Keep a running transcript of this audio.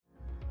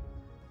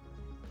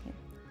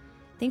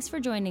Thanks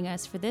for joining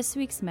us for this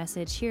week's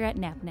message here at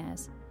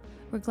NAPNAS.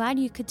 We're glad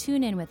you could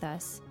tune in with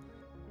us.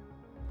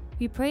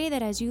 We pray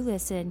that as you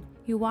listen,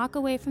 you walk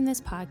away from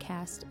this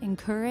podcast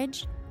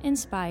encouraged,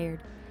 inspired,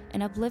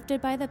 and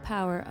uplifted by the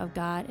power of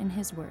God and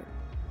His Word.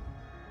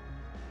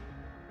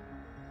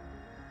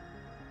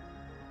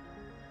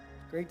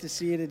 Great to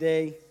see you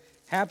today.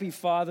 Happy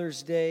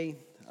Father's Day.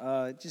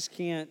 Just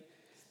can't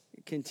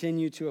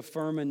continue to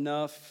affirm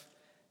enough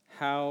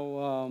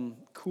how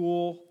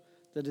cool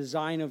the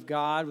design of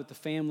God with the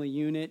family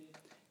unit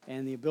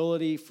and the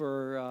ability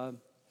for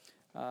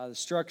the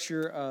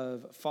structure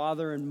of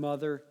father and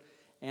mother.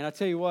 And I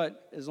tell you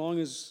what, as long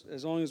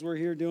as we're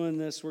here doing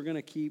this, we're going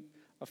to keep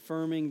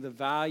affirming the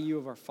value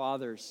of our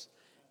fathers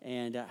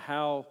and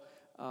how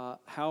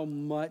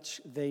much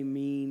they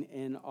mean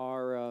in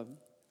our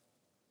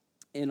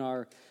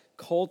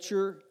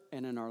culture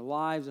and in our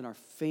lives and our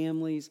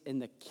families in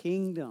the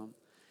kingdom.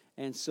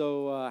 And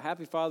so,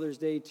 happy Father's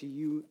Day to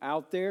you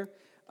out there.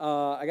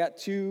 I got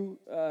two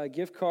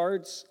gift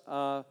cards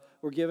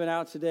we're giving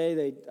out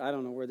today. I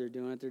don't know where they're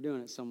doing it. They're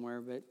doing it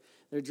somewhere, but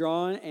they're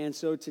drawing. And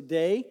so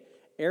today,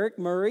 Eric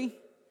Murray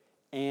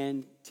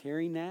and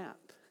Terry Knapp.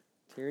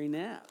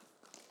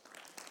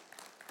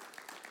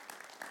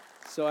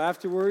 So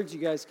afterwards,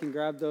 you guys can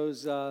grab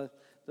those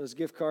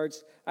gift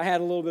cards. I had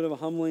a little bit of a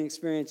humbling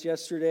experience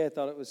yesterday. I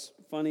thought it was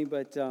funny,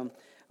 but I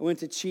went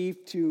to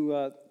Chief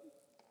to,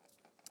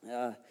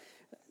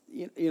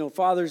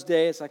 Father's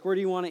Day. It's like, where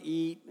do you want to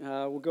eat?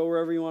 We'll go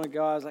wherever you want to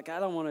go. I was like, I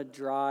don't want to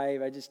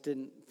drive. I just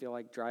didn't feel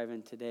like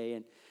driving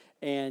today.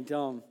 And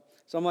so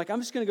I'm like,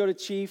 I'm just going to go to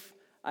Chief.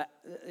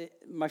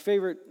 My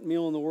favorite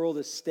meal in the world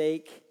is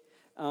steak.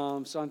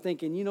 So I'm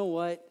thinking, you know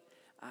what?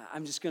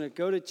 I'm just going to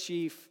go to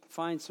Chief,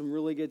 find some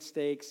really good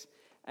steaks.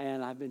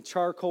 And I've been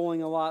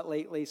charcoaling a lot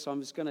lately, so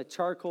I'm just going to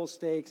charcoal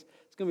steaks.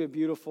 It's going to be a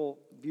beautiful,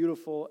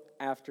 beautiful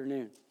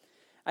afternoon.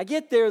 I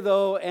get there,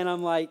 though, and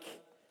I'm like,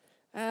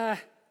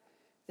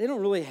 they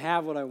don't really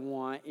have what I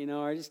want,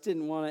 I just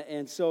didn't want to.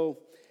 And so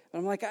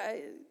I'm like,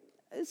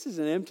 this is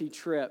an empty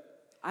trip.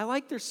 I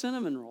like their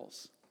cinnamon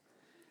rolls.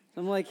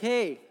 I'm like,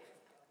 hey, I'm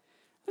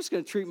just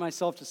going to treat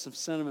myself to some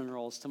cinnamon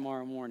rolls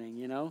tomorrow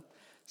morning,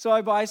 So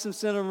I buy some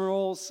cinnamon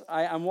rolls.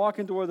 I'm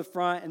walking toward the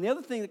front, and the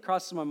other thing that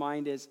crosses my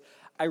mind is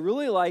I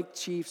really like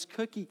Chief's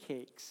cookie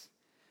cakes.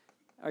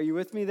 Are you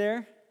with me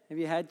there? Have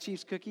you had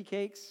Chief's cookie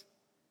cakes?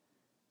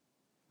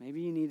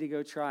 Maybe you need to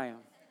go try them,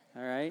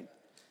 all right?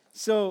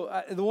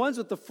 So the ones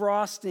with the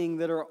frosting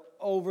that are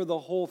over the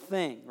whole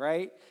thing,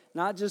 right?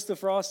 Not just the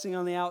frosting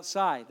on the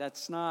outside.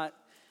 That's not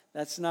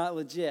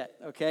legit,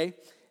 okay?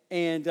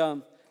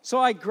 And so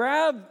I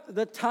grabbed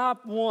the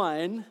top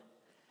one,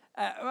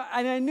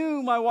 and I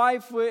knew my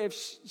wife,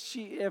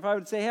 if I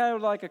would say, hey, I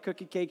would like a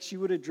cookie cake, she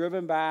would have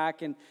driven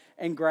back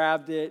and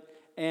grabbed it.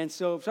 And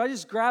so I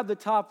just grabbed the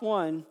top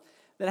one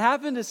that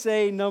happened to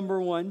say number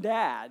one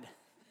dad.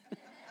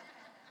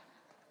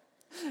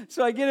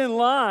 So I get in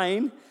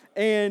line,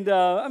 and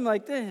I'm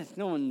like,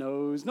 no one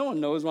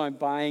knows why I'm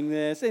buying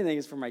this. They think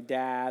it's for my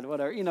dad,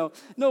 whatever,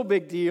 no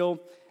big deal.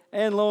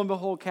 And lo and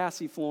behold,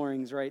 Cassie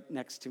Floring's right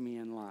next to me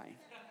in line.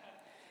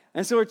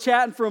 And so we're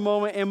chatting for a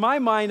moment. In my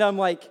mind, I'm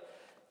like,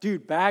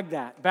 dude, bag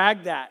that, I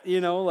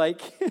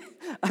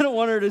don't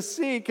want her to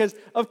see, because,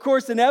 of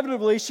course,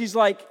 inevitably, she's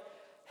like,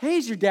 hey,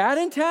 is your dad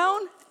in town?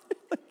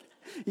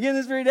 You getting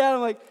this for your dad?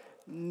 I'm like,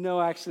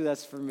 no, actually,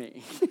 that's for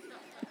me.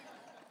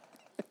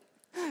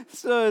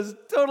 So it's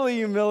totally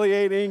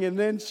humiliating, and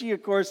then she,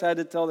 of course, had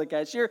to tell the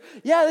cashier,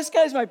 yeah, this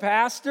guy's my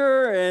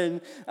pastor,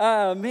 and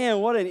man,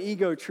 what an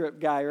ego trip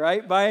guy,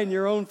 right? Buying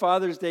your own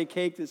Father's Day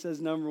cake that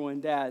says number one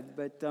dad.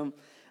 But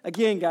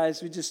again,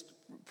 guys, we just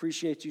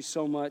appreciate you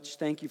so much.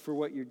 Thank you for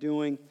what you're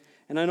doing.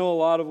 And I know a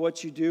lot of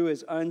what you do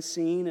is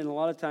unseen, and a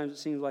lot of times it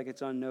seems like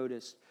it's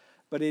unnoticed.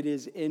 But it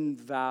is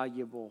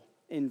invaluable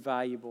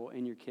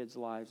in your kids'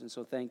 lives. And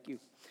so thank you.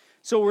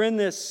 So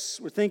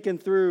we're thinking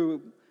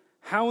through,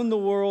 how in the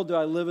world do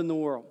I live in the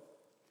world?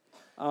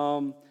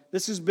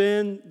 This has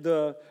been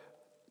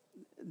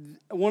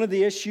one of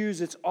the issues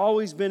that's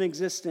always been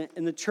existent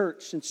in the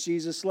church since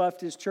Jesus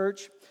left his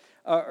church.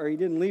 Or he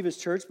didn't leave his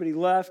church, but he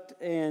left,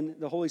 and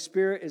the Holy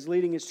Spirit is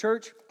leading his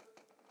church.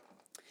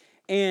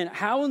 And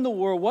how in the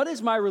world, what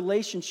is my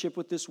relationship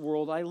with this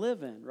world I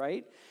live in,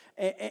 right?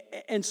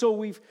 And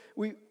so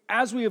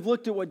as we have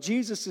looked at what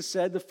Jesus has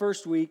said the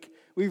first week,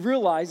 we've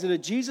realized that a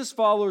Jesus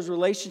follower's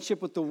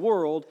relationship with the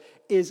world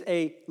is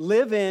a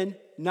live in,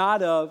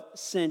 not of,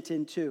 sent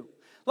into.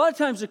 A lot of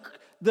times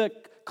the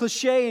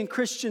cliche in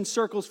Christian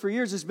circles for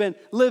years has been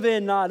live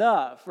in, not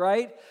of,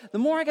 right? The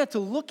more I got to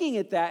looking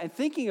at that and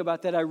thinking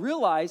about that, I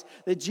realized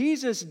that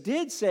Jesus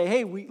did say,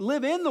 hey, we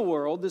live in the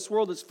world. This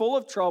world is full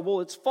of trouble.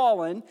 It's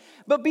fallen,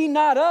 but be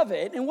not of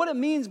it. And what it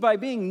means by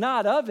being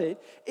not of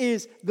it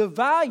is the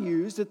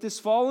values that this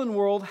fallen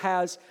world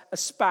has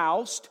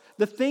espoused,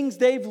 the things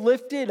they've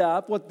lifted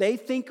up, what they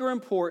think are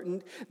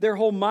important, their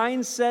whole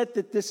mindset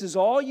that this is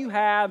all you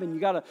have and you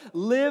got to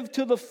live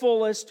to the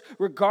fullest,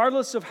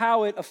 regardless of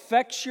how it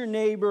affects your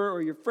neighbor neighbor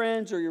or your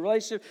friends or your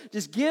relationship.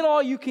 Just get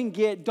all you can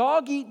get.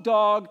 Dog eat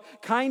dog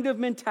kind of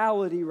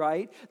mentality,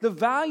 right? The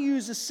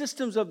values, the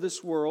systems of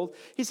this world.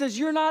 He says,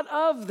 you're not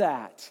of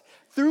that.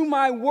 Through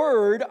my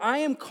word, I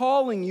am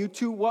calling you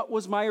to what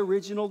was my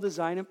original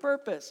design and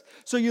purpose.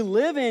 So you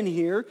live in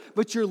here,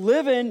 but you're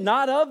living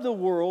not of the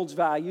world's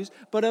values,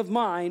 but of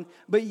mine.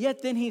 But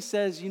yet then he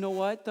says, you know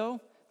what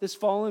though? This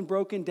fallen,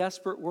 broken,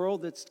 desperate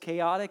world that's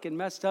chaotic and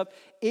messed up,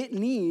 it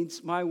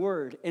needs my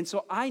word. And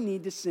so I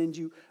need to send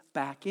you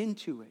back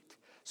into it.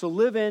 So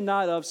live in,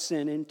 not of,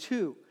 sin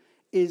into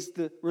is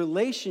the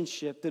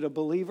relationship that a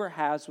believer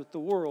has with the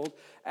world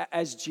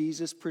as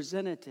Jesus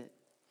presented it.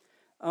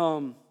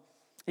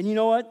 And you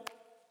know what?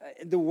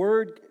 The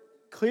word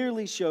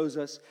clearly shows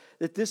us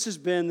that this has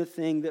been the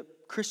thing that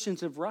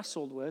Christians have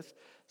wrestled with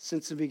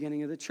since the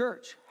beginning of the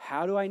church.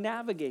 How do I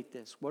navigate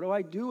this? What do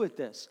I do with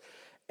this?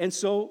 And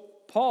so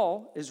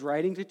Paul is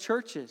writing to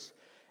churches,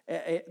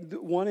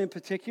 one in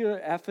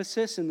particular,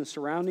 Ephesus and the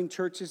surrounding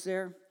churches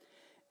there.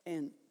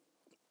 And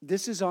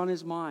this is on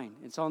his mind.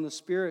 It's on the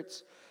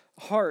Spirit's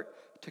heart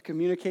to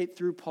communicate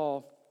through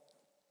Paul.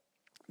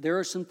 There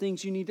are some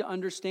things you need to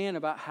understand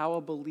about how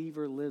a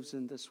believer lives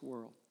in this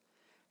world,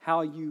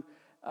 how you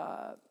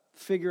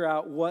figure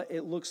out what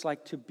it looks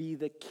like to be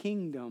the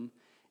kingdom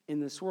in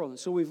this world. And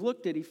so we've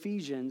looked at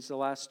Ephesians the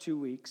last 2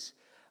 weeks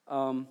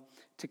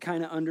to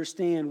kind of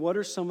understand what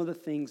are some of the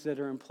things that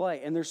are in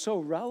play. And they're so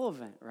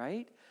relevant,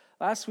 right?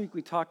 Last week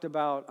we talked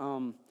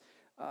about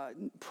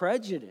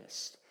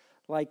prejudice.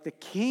 Like the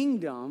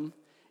kingdom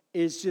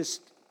is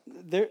just,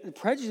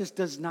 prejudice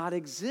does not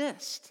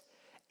exist.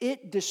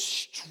 It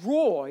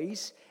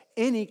destroys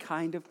any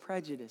kind of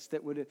prejudice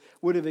that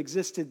would have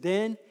existed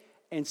then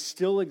and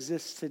still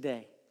exists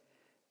today.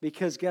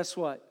 Because guess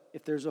what?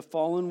 If there's a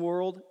fallen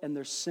world and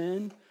there's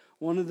sin,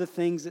 one of the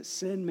things that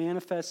sin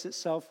manifests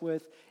itself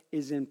with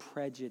is in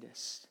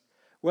prejudice.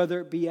 Whether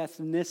it be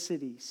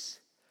ethnicities,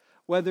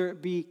 whether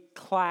it be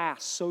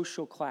class,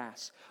 social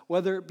class,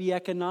 whether it be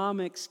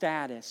economic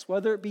status,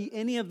 whether it be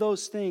any of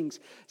those things,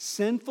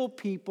 sinful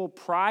people,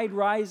 pride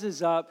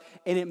rises up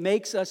and it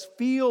makes us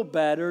feel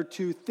better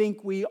to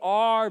think we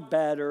are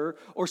better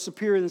or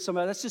superior than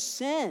somebody. That's just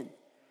sin.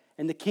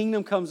 And the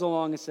kingdom comes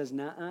along and says,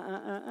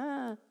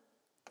 nah,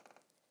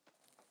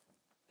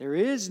 There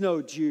is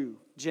no Jew,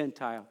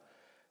 Gentile,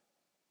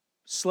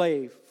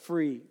 slave,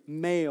 free,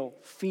 male,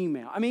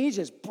 female. I mean, he's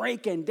just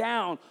breaking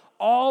down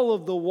all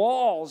of the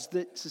walls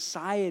that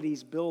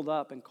societies build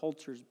up and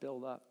cultures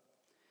build up.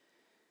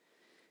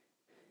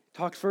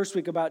 Talked first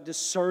week about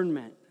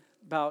discernment,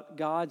 about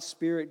God's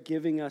Spirit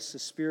giving us a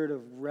spirit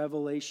of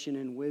revelation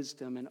and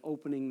wisdom and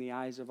opening the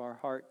eyes of our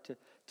heart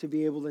to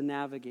be able to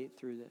navigate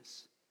through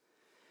this.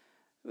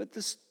 But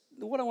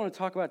what I want to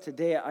talk about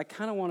today, I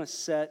kind of want to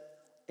set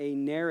a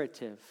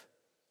narrative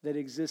that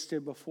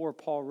existed before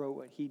Paul wrote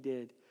what he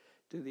did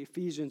to the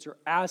Ephesians, or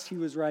as he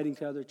was writing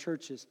to other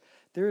churches.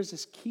 There is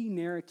this key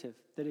narrative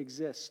that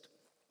exists.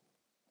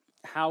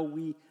 How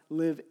we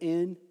live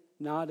in,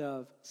 not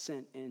of,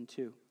 sent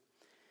into.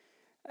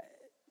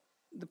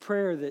 The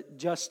prayer that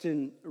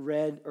Justin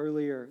read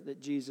earlier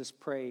that Jesus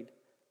prayed.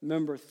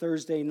 Remember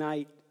Thursday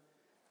night,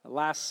 the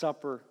Last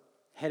Supper,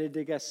 headed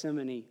to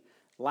Gethsemane.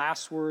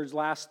 Last words,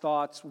 last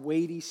thoughts,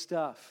 weighty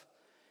stuff.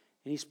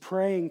 And he's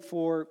praying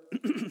for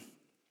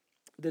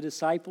the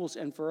disciples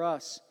and for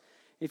us.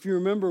 If you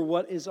remember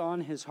what is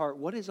on his heart,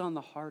 what is on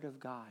the heart of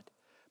God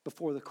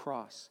before the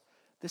cross?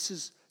 This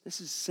is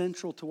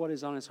central to what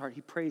is on his heart.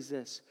 He prays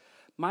this.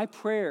 My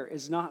prayer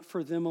is not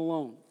for them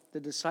alone, the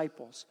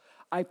disciples.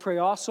 I pray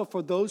also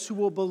for those who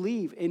will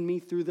believe in me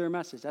through their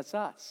message. That's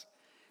us.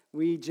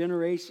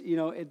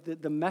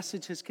 The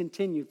message has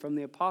continued from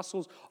the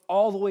apostles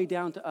all the way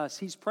down to us.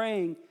 He's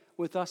praying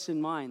with us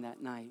in mind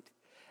that night.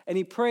 And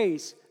he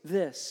prays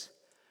this.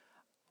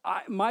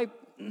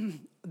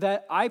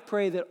 That I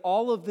pray that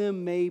all of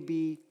them may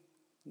be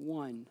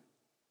one,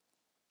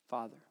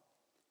 Father.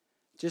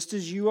 Just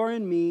as you are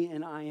in me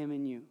and I am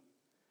in you.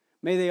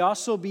 May they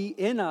also be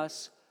in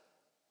us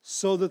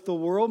so that the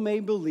world may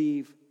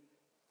believe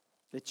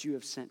that you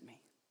have sent me.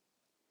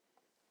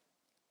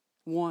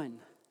 One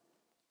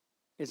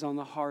is on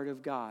the heart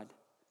of God.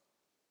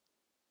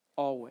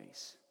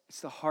 Always.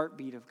 It's the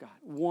heartbeat of God.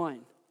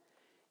 One.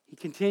 He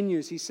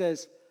continues, he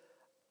says,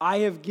 I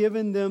have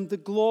given them the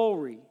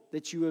glory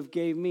that you have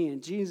gave me.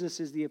 And Jesus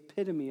is the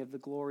epitome of the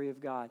glory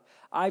of God.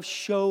 I've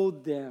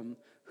showed them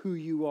who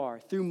you are.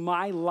 Through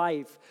my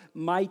life,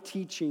 my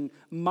teaching,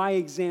 my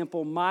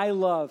example, my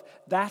love.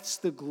 That's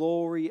the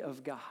glory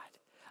of God.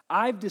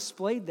 I've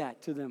displayed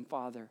that to them,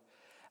 Father.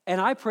 And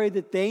I pray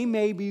that they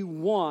may be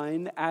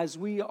one as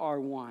we are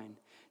one.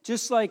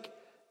 Just like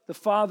the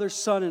Father,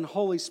 Son, and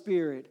Holy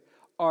Spirit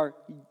are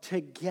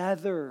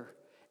together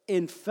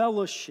in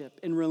fellowship,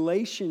 in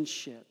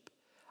relationship.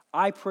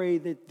 I pray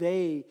that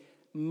they,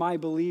 my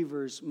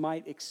believers,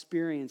 might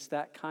experience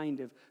that kind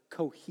of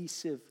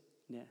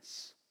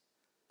cohesiveness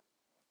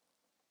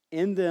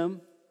in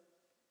them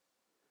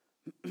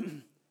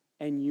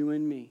and you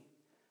and me,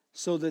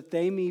 so that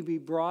they may be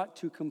brought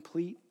to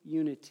complete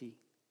unity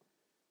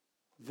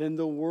then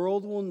the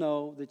world will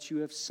know that you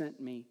have sent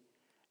me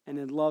and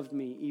have loved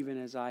me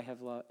even as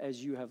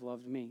as you have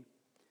loved me.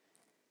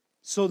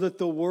 So that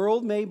the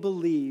world may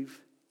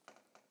believe,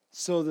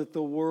 so that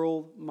the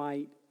world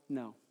might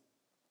know.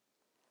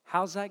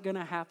 How's that going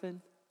to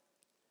happen?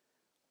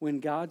 When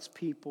God's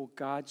people,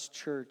 God's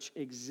church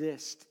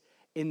exist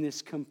in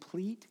this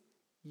complete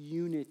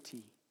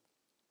unity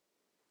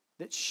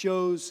that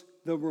shows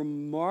the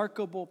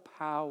remarkable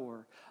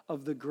power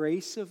of the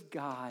grace of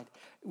God,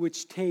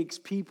 which takes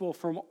people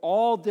from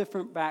all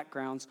different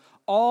backgrounds,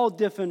 all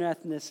different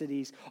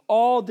ethnicities,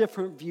 all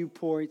different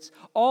viewpoints,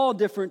 all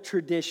different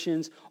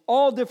traditions,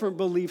 all different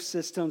belief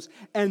systems,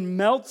 and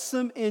melts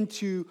them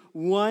into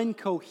one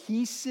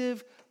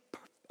cohesive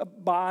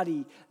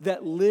body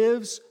that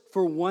lives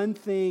for one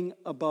thing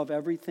above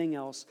everything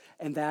else,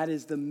 and that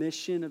is the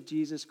mission of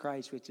Jesus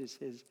Christ, which is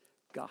his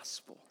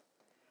gospel.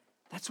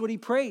 That's what he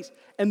prays.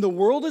 And the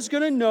world is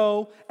going to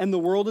know and the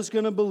world is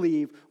going to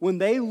believe when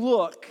they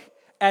look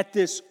at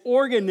this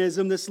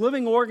organism, this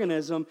living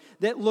organism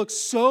that looks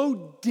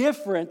so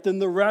different than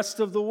the rest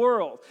of the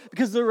world.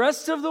 Because the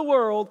rest of the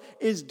world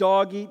is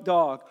dog eat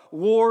dog,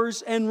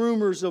 wars and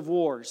rumors of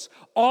wars.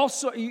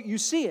 Also, you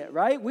see it,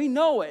 right? We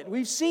know it.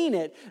 We've seen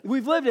it.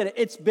 We've lived in it.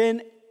 It's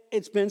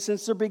been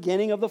since the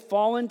beginning of the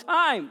fallen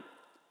time.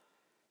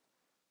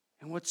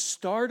 And what's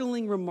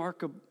startlingly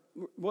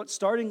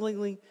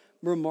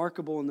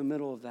remarkable in the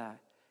middle of that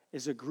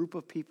is a group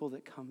of people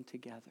that come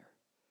together.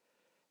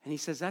 And he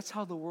says that's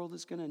how the world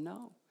is going to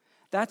know.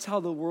 That's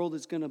how the world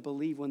is going to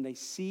believe when they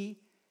see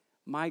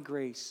my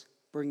grace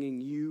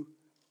bringing you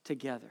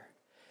together.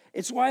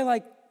 It's why,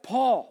 like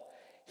Paul,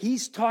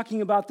 he's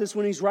talking about this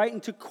when he's writing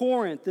to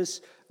Corinth,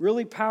 this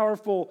really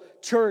powerful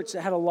church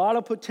that had a lot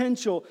of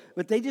potential,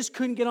 but they just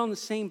couldn't get on the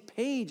same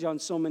page on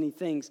so many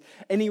things.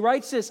 And he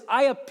writes this,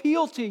 I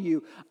appeal to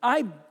you,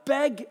 I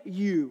beg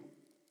you,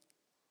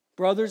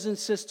 brothers and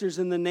sisters,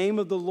 in the name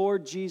of the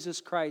Lord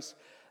Jesus Christ,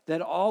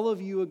 that all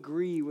of you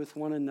agree with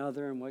one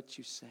another in what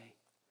you say,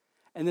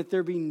 and that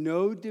there be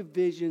no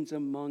divisions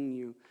among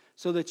you,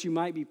 so that you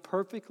might be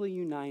perfectly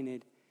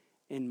united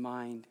in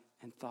mind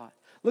and thought.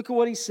 Look at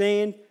what he's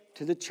saying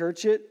to the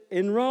church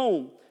in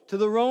Rome, to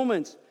the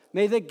Romans.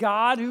 May the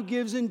God who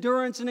gives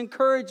endurance and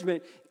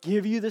encouragement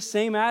give you the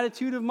same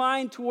attitude of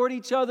mind toward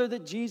each other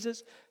that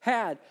Jesus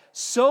had,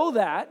 so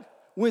that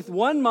with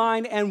one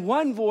mind and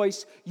one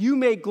voice, you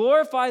may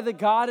glorify the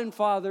God and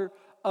Father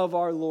of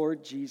our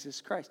Lord Jesus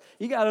Christ.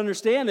 You got to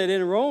understand that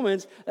in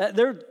Romans,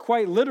 they're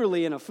quite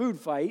literally in a food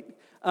fight.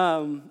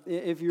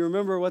 If you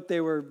remember what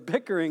they were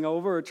bickering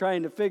over or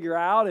trying to figure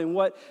out and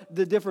what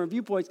the different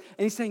viewpoints.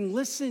 And he's saying,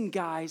 listen,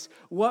 guys,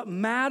 what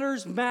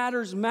matters,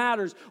 matters,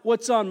 matters.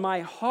 What's on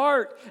my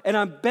heart. And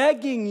I'm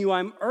begging you,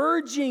 I'm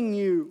urging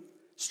you.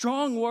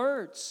 Strong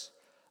words.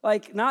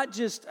 Like not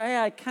just, hey,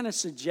 I kind of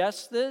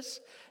suggest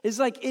this. It's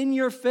like in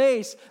your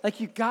face,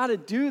 like you got to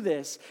do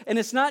this. And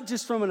it's not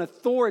just from an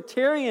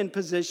authoritarian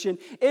position.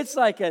 It's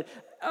like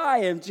I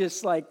am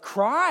just like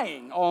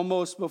crying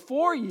almost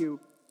before you,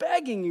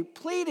 begging you,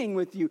 pleading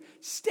with you.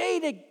 Stay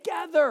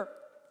together.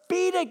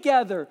 Be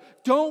together.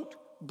 Don't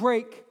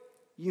break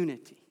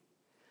unity.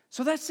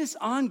 So that's this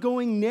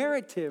ongoing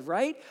narrative,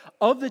 right,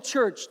 of the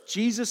church.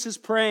 Jesus is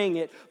praying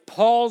it.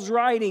 Paul's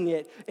writing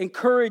it,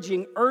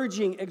 encouraging,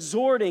 urging,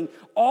 exhorting,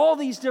 all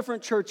these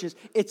different churches.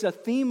 It's a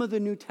theme of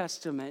the New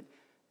Testament.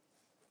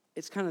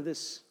 It's kind of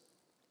this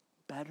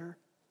better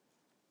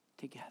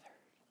together.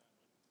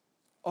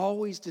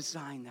 Always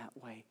designed that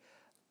way,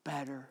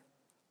 better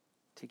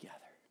together.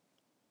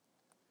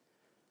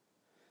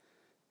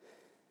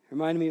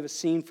 Reminded me of a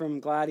scene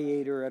from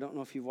Gladiator. I don't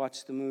know if you've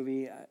watched the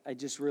movie. I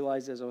just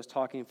realized as I was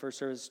talking in first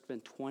service, it's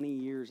been 20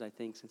 years, I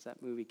think, since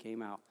that movie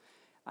came out.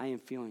 I am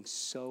feeling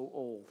so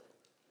old.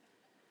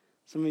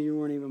 Some of you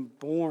weren't even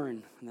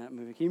born in that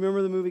movie. Can you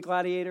remember the movie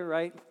Gladiator,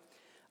 right?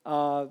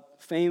 The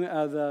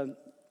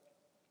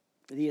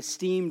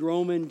esteemed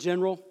Roman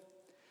general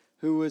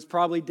who was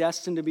probably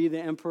destined to be the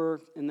emperor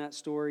in that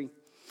story,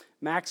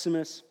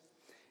 Maximus.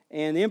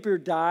 And the emperor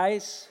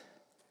dies,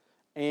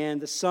 and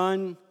the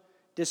son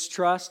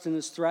distrusts and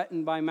is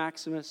threatened by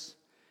Maximus.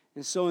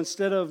 And so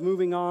instead of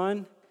moving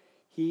on,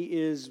 he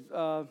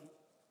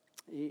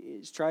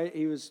tried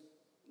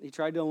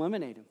to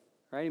eliminate him,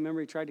 right?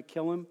 Remember, he tried to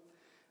kill him.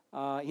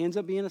 He ends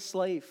up being a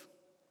slave.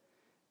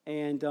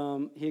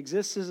 And he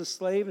exists as a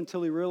slave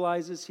until he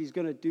realizes he's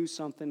going to do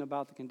something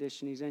about the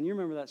condition he's in. You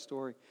remember that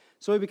story.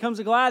 So he becomes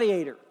a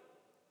gladiator.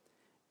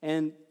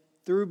 And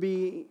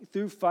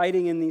through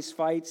fighting in these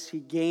fights,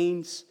 he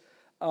gains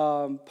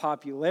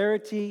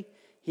popularity.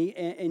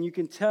 And you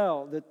can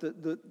tell that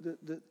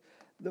the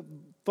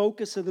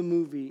focus of the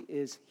movie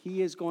is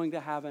he is going to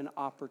have an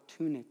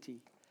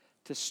opportunity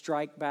to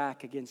strike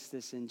back against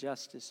this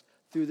injustice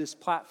through this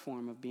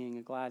platform of being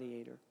a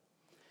gladiator.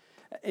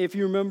 If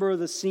you remember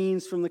the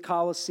scenes from the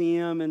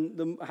Colosseum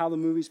and how the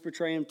movies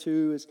portray them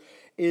too,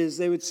 is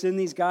they would send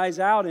these guys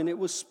out and it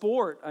was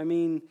sport. I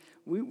mean,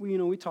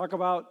 we talk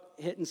about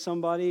hitting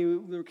somebody,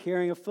 they're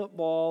carrying a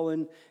football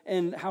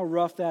and how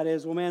rough that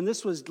is. Well, man,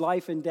 this was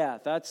life and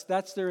death.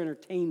 That's their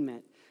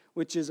entertainment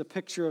which is a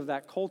picture of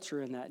that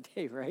culture in that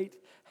day, right?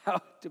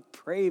 How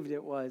depraved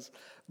it was.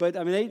 But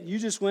I mean, you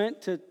just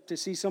went to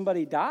see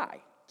somebody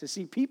die, to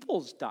see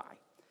peoples die.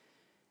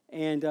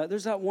 And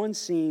there's that one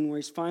scene where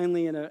he's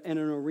finally in an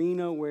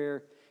arena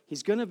where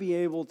he's going to be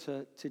able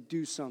to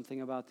do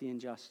something about the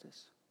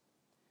injustice.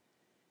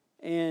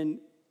 And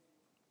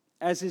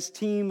as his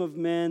team of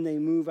men, they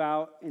move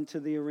out into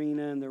the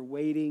arena and they're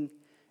waiting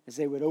as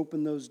they would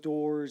open those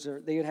doors, or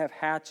they would have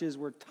hatches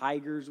where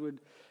tigers would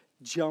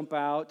jump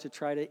out to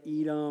try to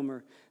eat them,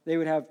 or they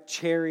would have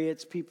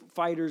chariots,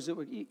 fighters that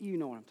would, you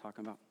know what I'm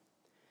talking about.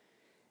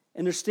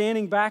 And they're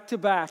standing back to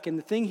back, and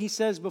the thing he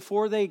says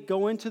before they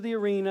go into the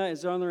arena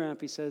is on the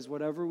ramp, he says,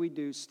 whatever we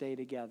do, stay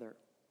together.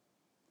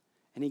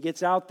 And he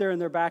gets out there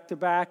and they're back to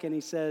back, and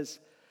he says,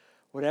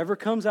 whatever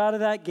comes out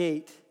of that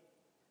gate,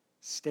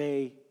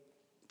 stay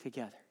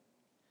together.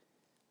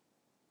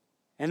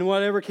 And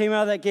whatever came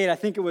out of that gate, I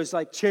think it was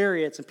like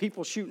chariots and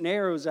people shooting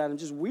arrows at him,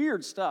 just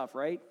weird stuff,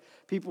 right?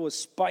 People with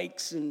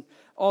spikes and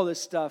all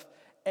this stuff.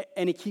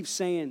 And he keeps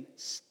saying,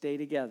 stay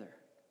together,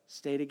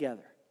 stay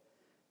together,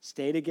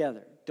 stay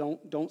together.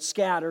 Don't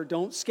scatter,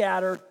 don't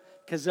scatter.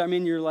 Because, I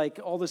mean, you're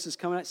like, all this is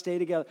coming out, stay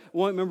together.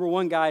 Remember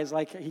one guy is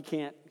like, he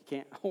can't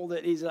hold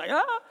it. He's like,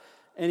 ah!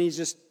 And he's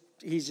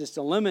just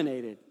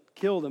eliminated,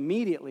 killed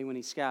immediately when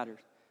he scattered.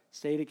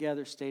 Stay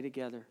together, stay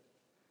together.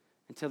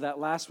 Until that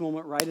last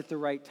moment, right at the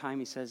right time,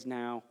 he says,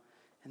 now.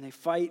 And they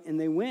fight and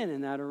they win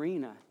in that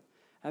arena.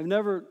 I've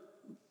never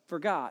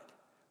forgot,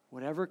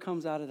 whatever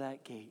comes out of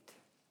that gate,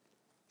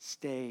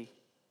 stay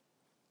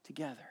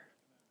together.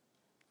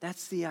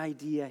 That's the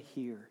idea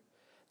here,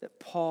 that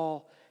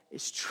Paul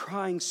is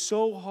trying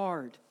so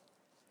hard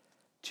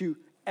to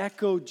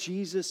echo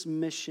Jesus'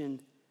 mission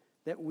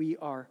that we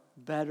are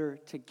better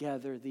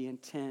together. The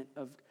intent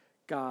of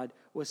God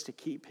was to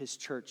keep his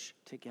church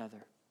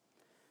together.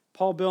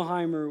 Paul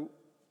Bilheimer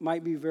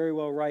might be very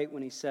well right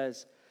when he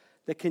says,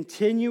 the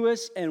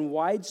continuous and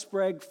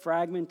widespread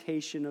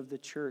fragmentation of the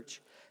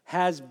church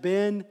has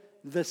been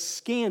the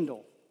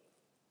scandal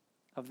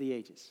of the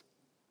ages.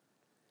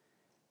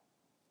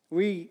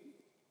 We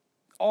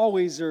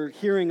always are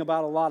hearing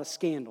about a lot of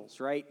scandals,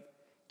 right?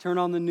 Turn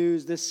on the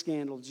news, this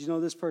scandal. Did you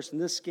know this person,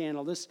 this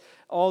scandal,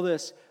 all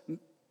this.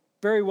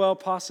 Very well,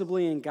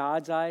 possibly in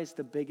God's eyes,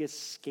 the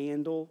biggest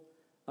scandal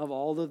of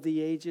all of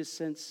the ages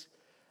since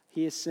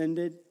he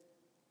ascended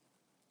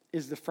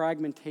is the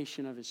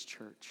fragmentation of his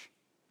church.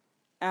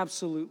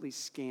 Absolutely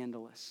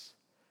scandalous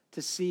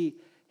to see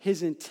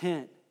his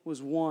intent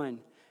was one.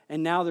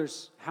 And now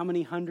there's how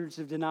many hundreds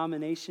of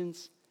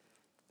denominations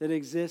that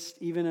exist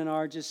even in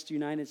our just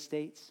United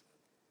States?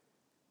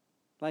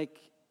 Like,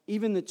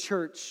 even the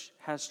church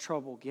has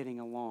trouble getting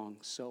along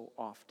so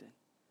often.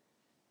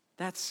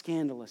 That's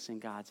scandalous in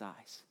God's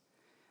eyes.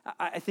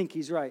 I think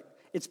he's right.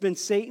 It's been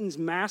Satan's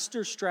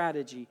master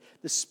strategy.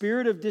 The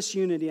spirit of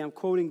disunity, I'm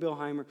quoting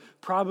Bilheimer,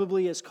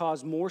 probably has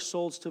caused more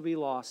souls to be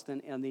lost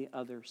than any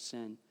other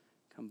sin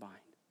combined.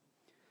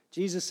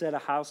 Jesus said a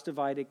house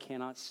divided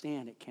cannot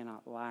stand. It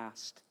cannot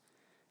last.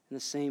 And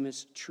the same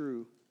is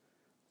true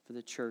for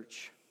the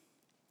church.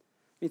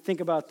 I mean, think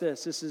about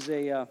this. This is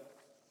your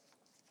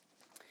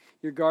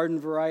garden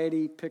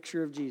variety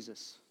picture of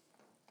Jesus,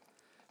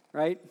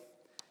 right?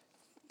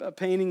 A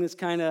painting that's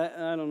kind of,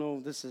 I don't know,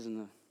 this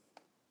doesn't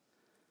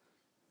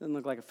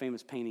look like a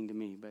famous painting to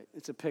me, but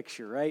it's a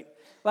picture, right?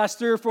 Last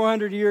 300 or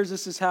 400 years,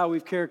 this is how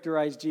we've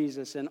characterized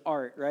Jesus in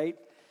art, right?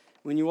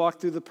 When you walk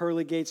through the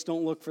pearly gates,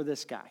 don't look for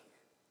this guy.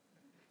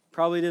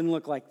 Probably didn't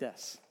look like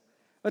this.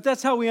 But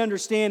that's how we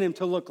understand him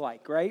to look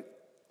like, right?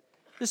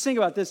 Just think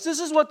about this. This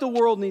is what the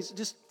world needs.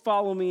 Just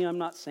follow me. I'm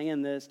not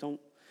saying this. Don't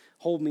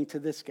hold me to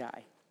this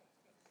guy.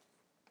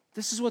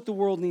 This is what the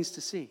world needs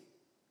to see,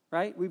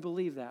 right? We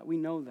believe that. We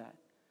know that.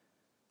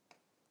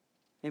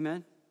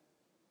 Amen?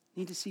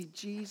 Need to see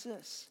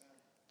Jesus.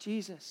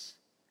 Jesus.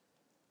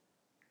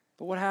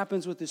 But what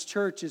happens with this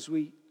church is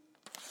we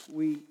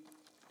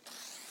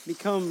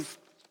become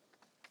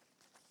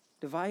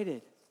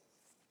divided.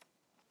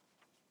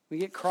 We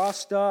get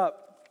crossed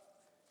up.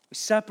 We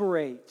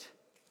separate.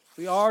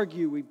 We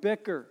argue. We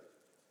bicker.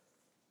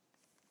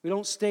 We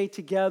don't stay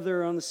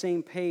together on the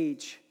same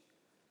page.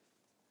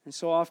 And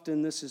so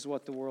often this is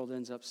what the world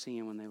ends up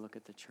seeing when they look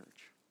at the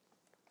church.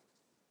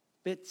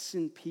 Bits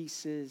and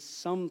pieces,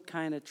 some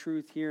kind of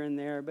truth here and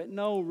there, but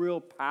no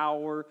real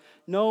power,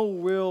 no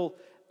real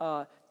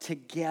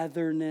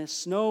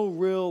togetherness, no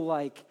real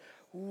like,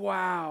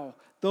 wow,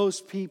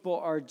 those people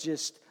are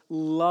just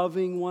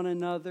loving one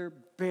another,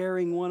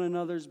 bearing one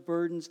another's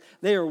burdens.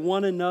 They are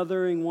one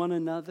anothering one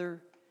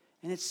another.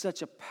 And it's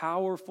such a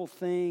powerful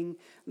thing.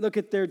 Look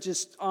at they're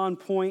just on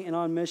point and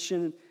on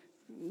mission.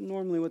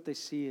 Normally what they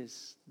see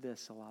is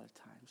this a lot of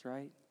times,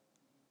 right?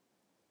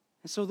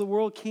 And so the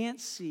world can't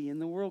see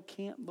and the world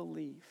can't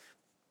believe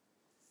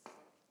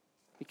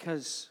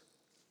because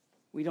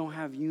we don't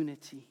have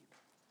unity.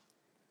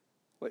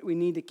 What we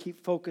need to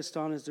keep focused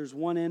on is there's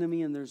one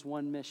enemy and there's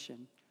one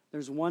mission.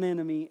 There's one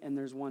enemy and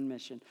there's one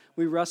mission.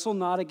 We wrestle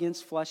not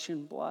against flesh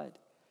and blood.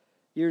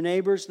 Your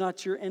neighbor's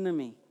not your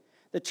enemy.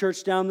 The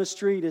church down the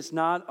street is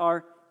not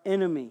our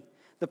enemy.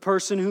 The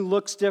person who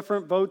looks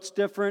different, votes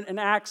different, and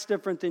acts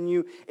different than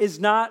you is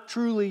not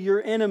truly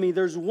your enemy.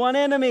 There's one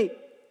enemy.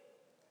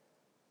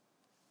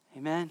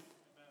 Amen?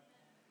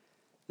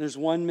 There's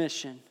one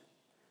mission.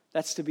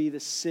 That's to be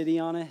the city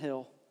on a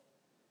hill.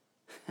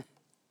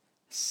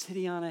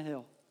 City on a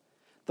hill.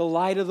 The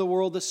light of the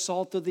world, the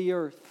salt of the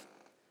earth.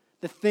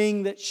 The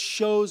thing that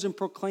shows and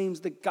proclaims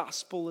the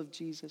gospel of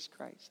Jesus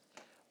Christ.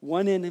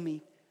 One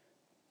enemy,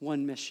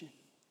 one mission.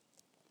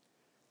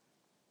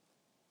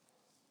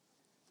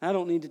 I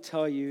don't need to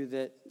tell you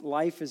that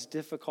life is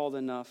difficult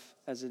enough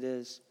as it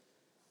is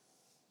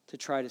to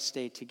try to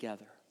stay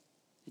together.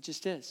 It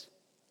just is.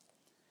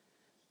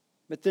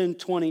 But then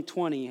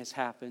 2020 has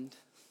happened.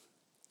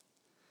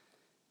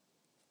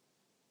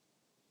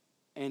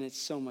 And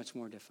it's so much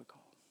more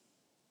difficult.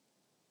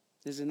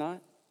 Is it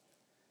not?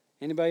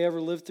 Anybody ever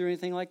lived through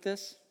anything like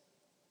this?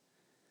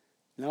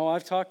 No,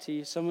 I've talked to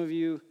you. Some of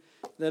you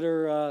that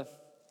are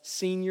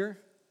senior,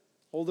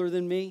 older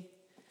than me,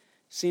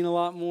 seen a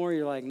lot more.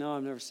 You're like, no,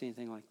 I've never seen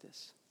anything like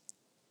this.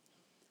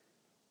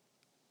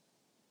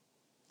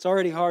 It's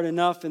already hard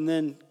enough, and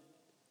then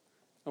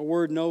a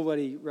word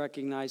nobody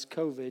recognized,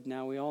 COVID.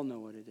 Now we all know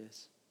what it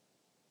is,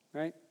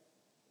 right?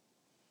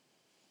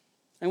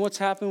 And what's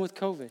happened with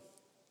COVID?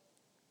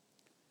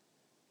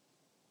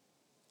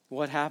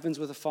 What happens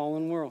with a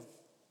fallen world?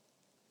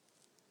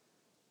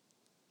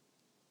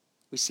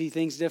 We see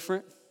things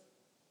different.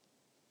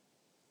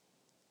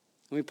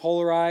 We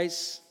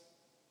polarize.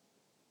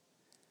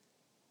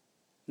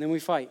 And then we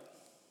fight.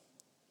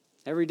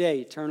 Every day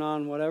you turn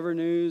on whatever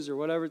news or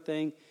whatever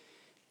thing,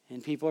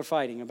 and people are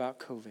fighting about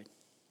COVID.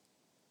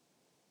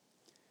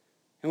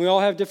 And we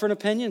all have different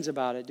opinions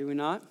about it, do we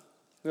not?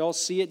 We all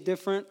see it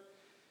different.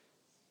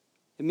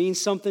 It means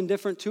something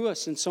different to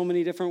us in so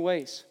many different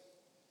ways.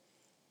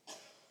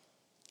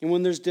 And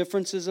when there's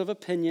differences of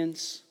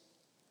opinions,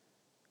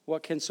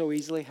 what can so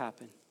easily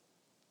happen?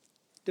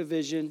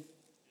 Division,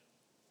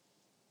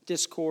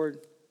 discord,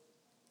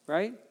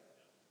 right?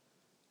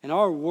 And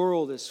our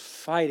world is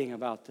fighting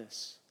about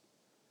this.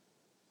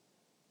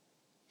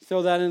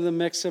 Throw that into the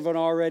mix of an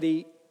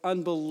already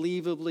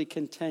unbelievably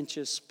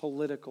contentious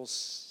political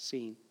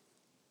scene,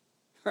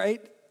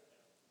 right?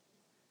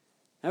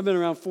 I've been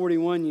around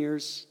 41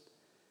 years.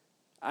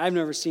 I've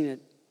never seen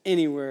it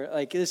anywhere.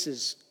 Like, this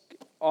is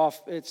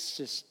off, it's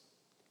just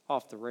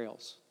off the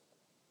rails.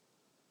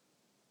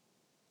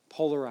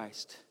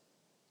 Polarized.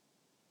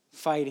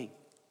 Fighting.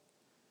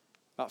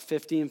 About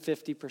 50 and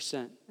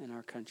 50% in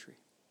our country.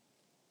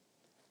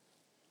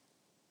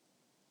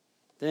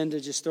 Then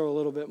to just throw a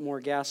little bit more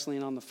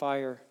gasoline on the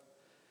fire,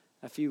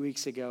 a few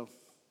weeks ago,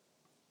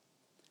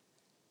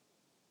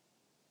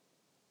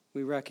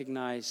 we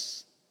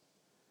recognize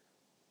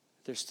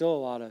there's still a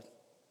lot of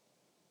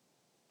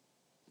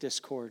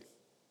discord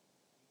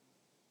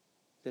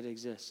that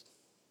exists.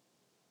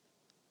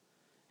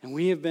 And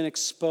we have been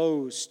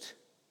exposed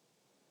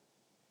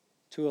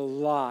to a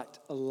lot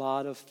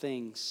of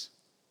things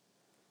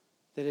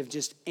that have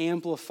just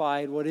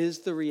amplified what is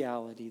the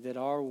reality that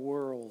our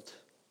world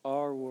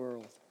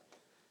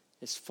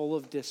is full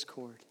of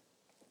discord.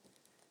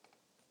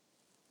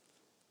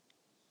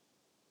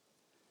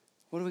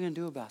 What are we going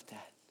to do about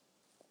that?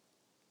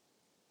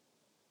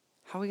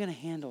 How are we going to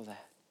handle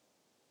that?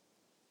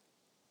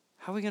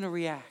 How are we going to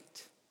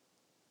react?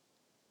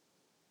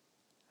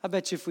 I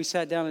bet you if we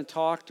sat down and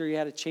talked, or you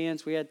had a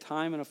chance, we had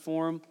time and a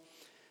forum,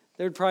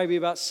 there'd probably be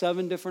about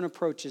 7 different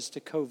approaches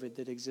to COVID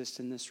that exist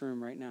in this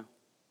room right now.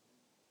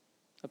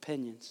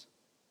 Opinions.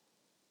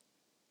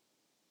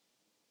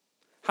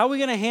 How are we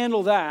going to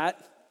handle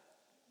that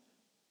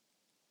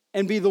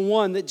and be the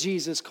one that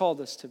Jesus called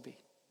us to be?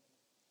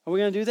 Are we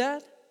going to do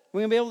that? Are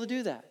we going to be able to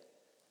do that?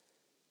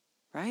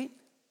 Right?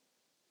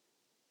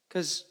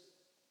 Because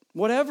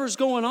whatever's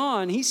going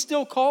on, He's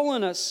still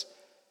calling us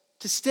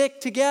to stick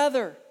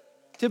together,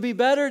 to be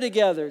better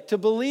together, to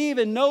believe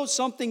and know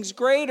something's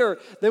greater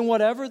than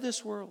whatever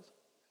this world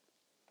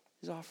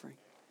is offering.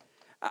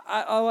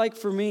 I like,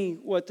 for me,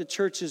 what the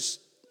church has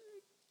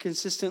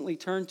consistently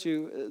turned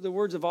to, the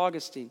words of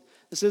Augustine.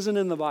 This isn't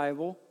in the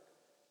Bible,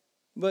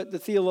 but the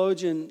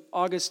theologian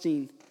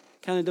Augustine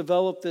kind of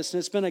developed this, and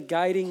it's been a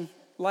guiding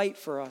light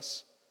for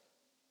us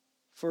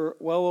for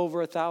well over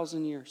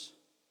 1,000 years.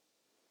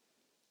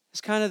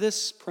 It's kind of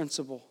this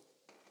principle.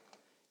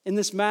 In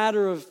this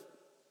matter of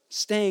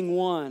staying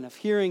one, of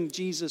hearing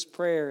Jesus'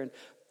 prayer and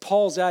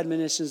Paul's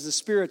admonitions, the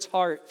Spirit's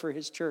heart for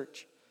His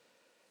church.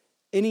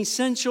 In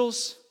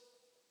essentials,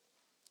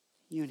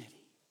 unity.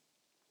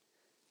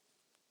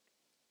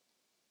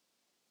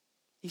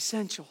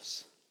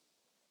 Essentials.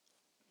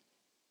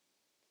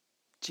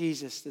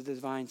 Jesus, the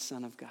divine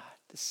Son of God,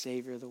 the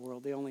Savior of the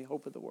world, the only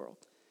hope of the world.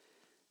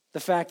 The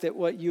fact that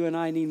what you and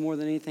I need more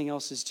than anything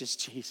else is just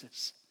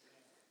Jesus.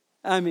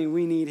 I mean,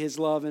 we need His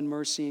love and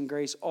mercy and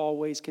grace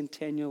always,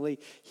 continually.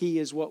 He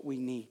is what we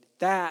need.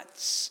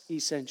 That's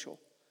essential.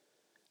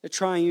 The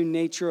triune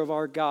nature of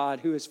our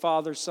God, who is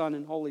Father, Son,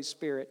 and Holy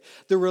Spirit.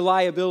 The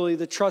reliability,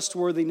 the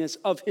trustworthiness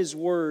of His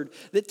Word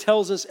that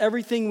tells us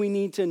everything we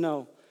need to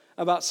know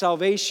about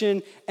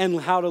salvation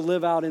and how to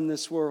live out in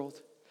this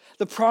world.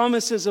 the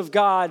promises of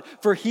God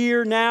for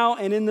here, now,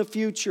 and in the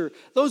future.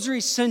 Those are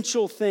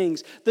essential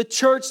things. The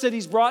church that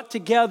he's brought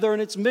together and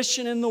its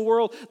mission in the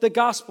world, the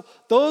gospel,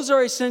 those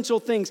are essential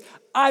things.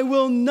 I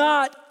will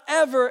not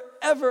ever,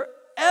 ever,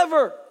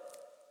 ever,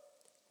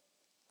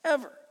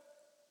 ever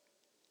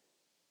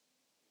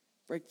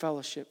break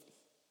fellowship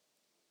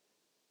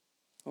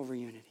over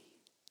unity.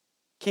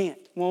 Can't,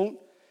 won't.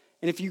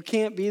 And if you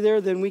can't be there,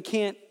 then we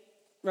can't,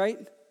 right?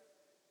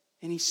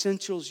 In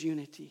essentials,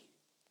 unity.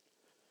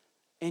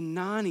 In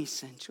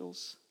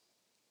non-essentials,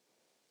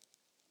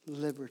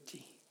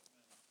 liberty.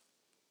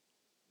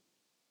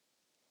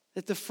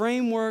 That the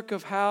framework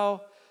of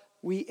how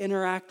we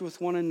interact with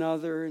one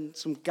another and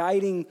some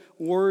guiding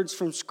words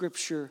from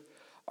Scripture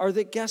are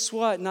that, guess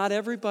what? Not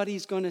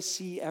everybody's going to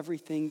see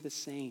everything the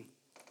same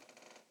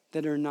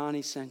that are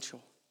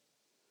non-essential.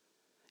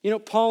 You know,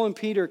 Paul and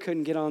Peter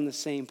couldn't get on the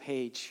same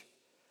page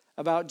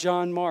about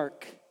John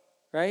Mark,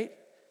 right?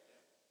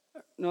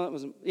 No, that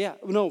wasn't,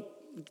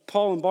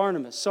 Paul and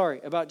Barnabas,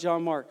 about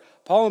John Mark.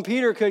 Paul and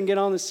Peter couldn't get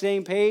on the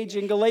same page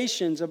in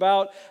Galatians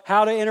about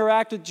how to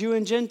interact with Jew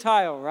and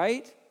Gentile,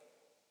 right?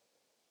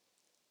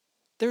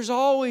 There's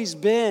always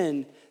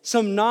been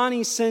some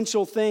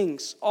non-essential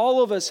things.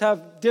 All of us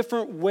have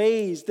different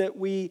ways that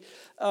we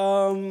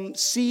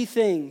see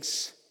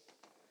things.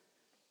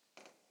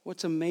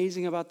 What's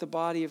amazing about the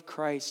body of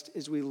Christ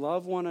is we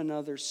love one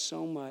another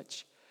so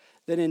much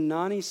that in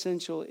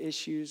non-essential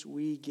issues,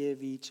 we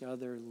give each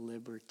other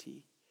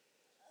liberty.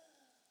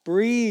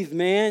 Breathe,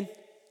 man.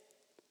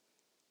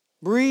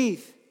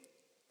 Breathe.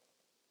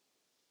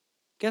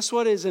 Guess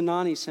what is a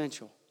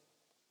non-essential?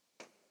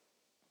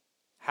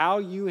 How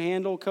you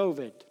handle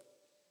COVID.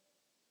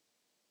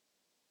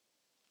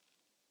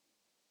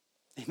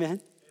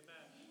 Amen?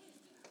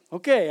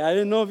 Okay, I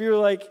didn't know if you were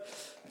like,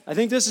 I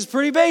think this is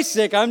pretty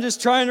basic. I'm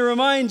just trying to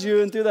remind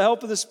you, and through the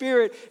help of the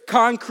Spirit,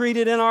 concrete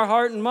it in our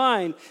heart and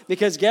mind.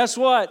 Because guess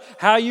what?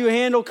 How you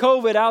handle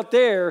COVID out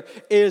there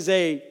is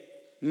a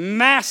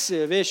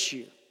massive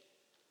issue.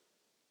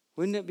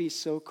 Wouldn't it be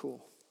so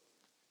cool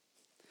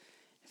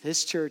if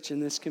this church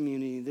and this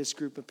community, this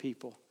group of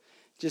people,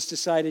 just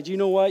decided, you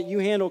know what? You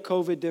handle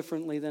COVID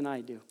differently than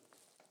I do.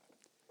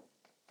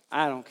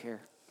 I don't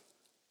care.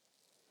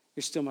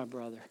 You're still my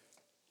brother.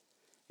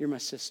 You're my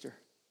sister.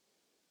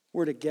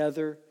 We're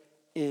together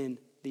in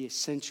the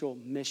essential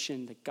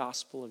mission, the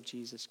gospel of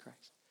Jesus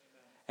Christ.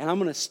 And I'm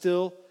going to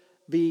still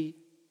be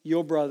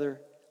your brother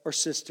or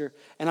sister,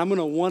 and I'm going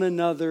to one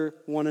another,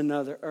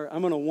 or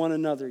I'm going to one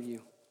another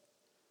you.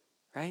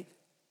 Right?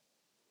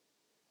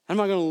 I'm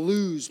not going to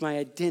lose my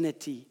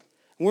identity.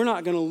 We're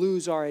not going to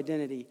lose our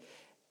identity,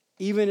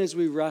 even as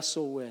we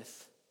wrestle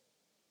with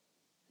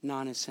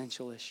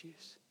non-essential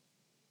issues.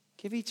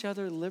 Give each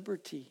other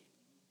liberty.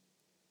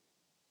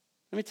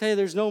 Let me tell you,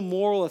 there's no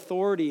moral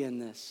authority in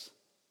this.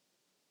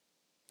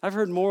 I've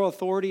heard moral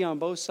authority on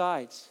both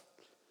sides.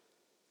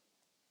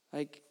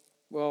 Like,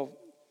 well,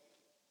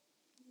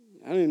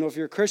 I don't even know if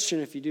you're a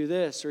Christian if you do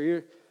this, or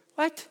you're,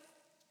 what?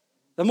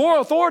 The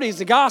moral authority is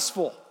the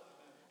gospel.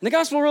 And the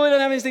gospel really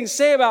doesn't have anything to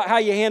say about how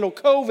you handle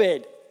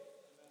COVID.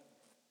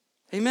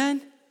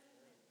 Amen?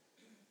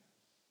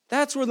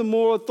 That's where the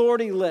moral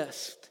authority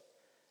lists.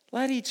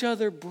 Let each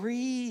other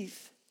breathe.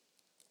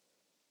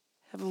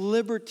 Have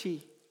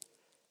liberty.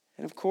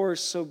 And of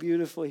course, so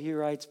beautifully he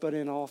writes, but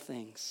in all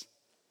things,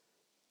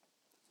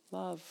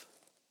 love.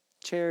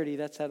 Charity,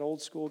 that's that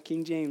old school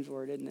King James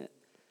word, isn't it?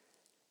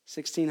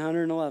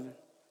 1611.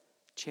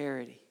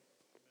 Charity.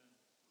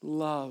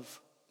 Love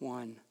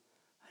one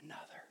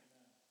another.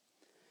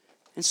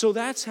 And so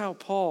that's how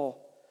Paul,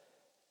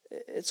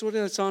 it's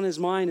what's on his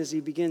mind as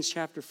he begins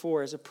chapter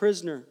 4. As a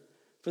prisoner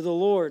for the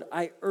Lord,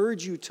 I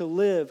urge you to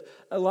live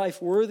a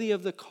life worthy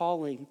of the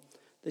calling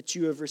that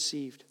you have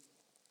received.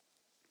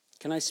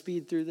 Can I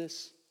speed through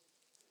this?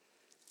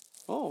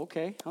 Oh,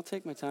 okay. I'll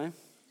take my time.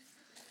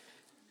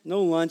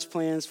 No lunch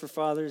plans for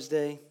Father's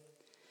Day.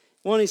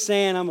 When he's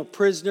saying I'm a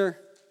prisoner,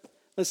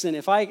 listen,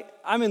 if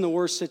I'm in the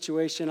worst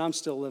situation, I'm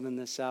still living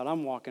this out.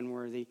 I'm walking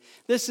worthy.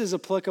 This is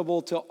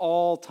applicable to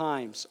all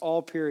times,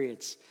 all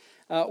periods.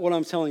 What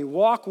I'm telling you,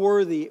 walk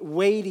worthy,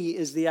 weighty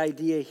is the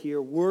idea here.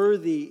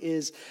 Worthy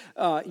is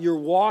your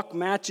walk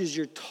matches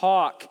your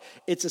talk.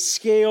 It's a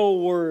scale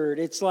word.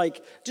 It's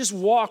like just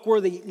walk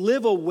worthy.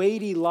 Live a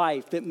weighty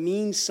life that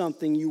means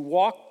something. You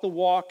walk the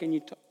walk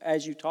and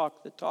as you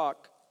talk the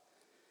talk.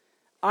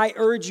 I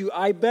urge you,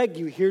 I beg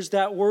you, here's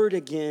that word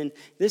again.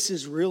 This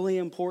is really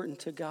important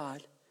to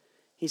God.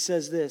 He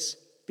says this,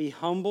 be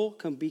humble,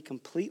 be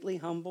completely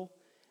humble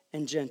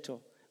and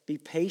gentle. Be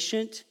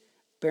patient,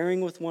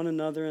 bearing with one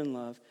another in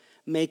love,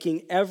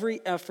 making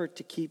every effort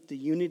to keep the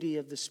unity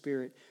of the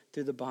Spirit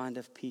through the bond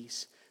of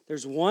peace.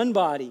 There's one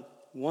body,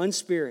 one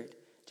Spirit,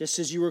 just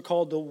as you were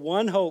called to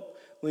one hope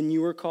when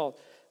you were called.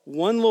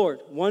 One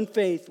Lord, one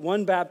faith,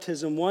 one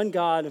baptism, one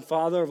God and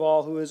Father of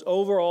all, who is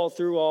over all,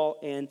 through all,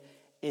 and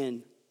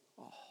in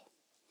all.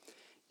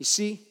 You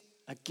see,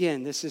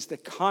 again, this is the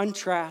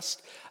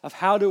contrast of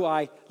how do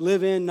I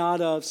live in,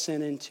 not of,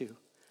 sin into.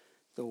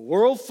 The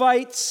world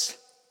fights.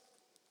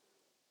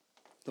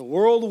 The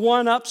world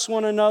one-ups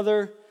one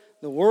another.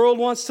 The world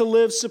wants to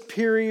live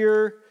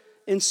superior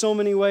in so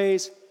many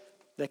ways.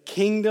 The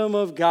kingdom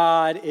of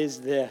God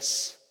is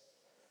this: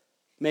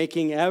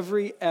 making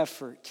every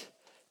effort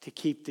to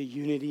keep the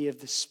unity of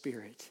the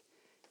Spirit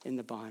in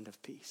the bond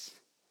of peace.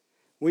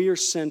 We are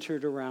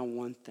centered around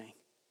one thing: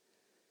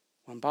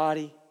 one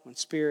body, one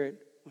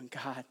Spirit, one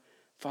God,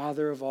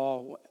 Father of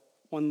all,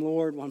 one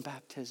Lord, one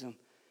baptism.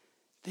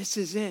 This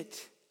is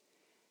it.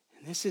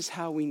 And this is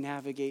how we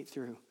navigate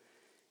through.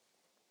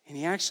 And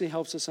he actually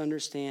helps us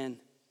understand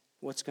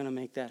what's going to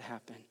make that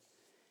happen.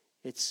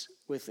 It's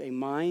with a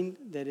mind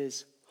that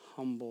is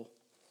humble,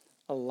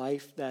 a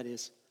life that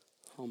is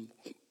humble.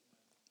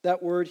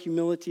 That word,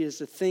 humility, is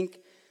to think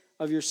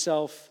of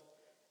yourself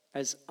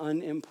as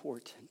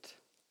unimportant.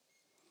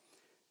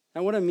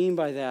 Now, what I mean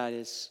by that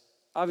is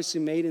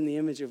obviously made in the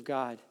image of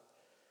God,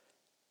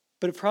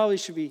 but it probably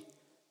should be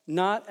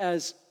not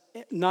as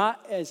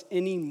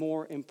any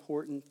more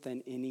important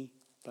than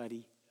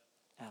anybody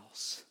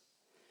else.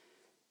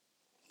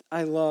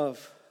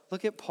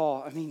 Look at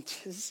Paul. I mean,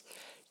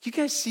 you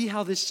guys see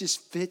how this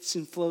just fits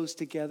and flows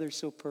together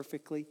so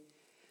perfectly?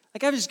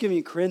 Like, I've just given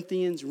you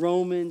Corinthians,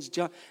 Romans,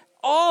 John,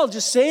 all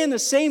just saying the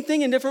same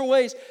thing in different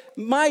ways.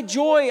 My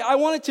joy, I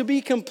want it to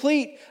be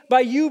complete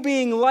by you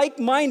being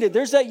like-minded.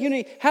 There's that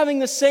unity, having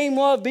the same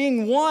love,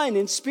 being one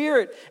in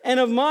spirit and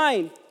of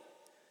mind.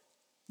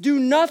 Do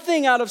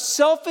nothing out of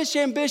selfish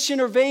ambition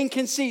or vain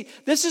conceit.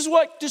 This is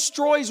what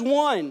destroys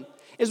one,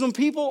 is when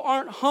people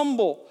aren't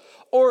humble,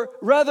 or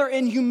rather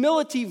in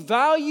humility,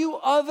 value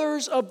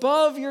others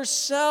above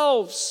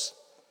yourselves,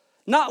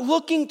 not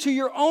looking to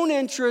your own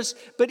interests,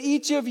 but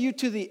each of you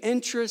to the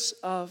interests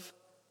of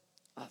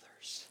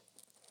others.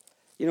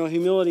 You know,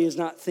 humility is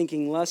not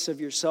thinking less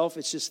of yourself,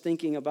 it's just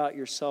thinking about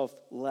yourself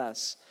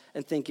less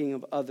and thinking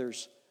of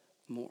others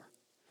more.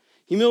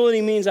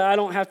 Humility means I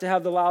don't have to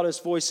have the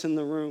loudest voice in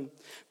the room.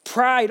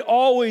 Pride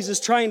always is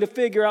trying to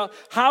figure out,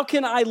 how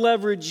can I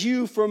leverage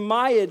you for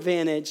my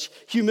advantage?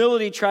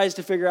 Humility tries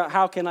to figure out,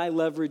 how can I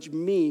leverage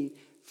me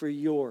for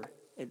your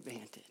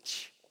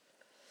advantage?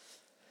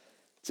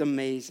 It's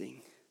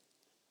amazing.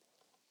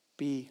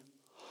 Be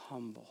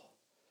humble.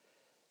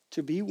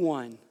 To be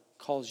one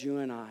calls you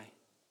and I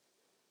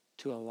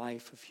to a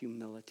life of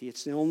humility.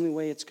 It's the only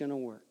way it's going to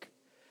work.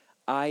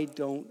 I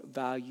don't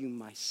value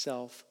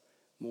myself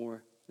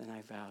more than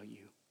I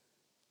value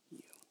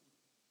you.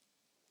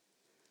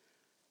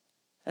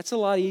 That's a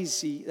lot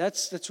easy.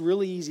 That's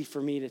really easy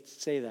for me to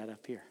say that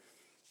up here.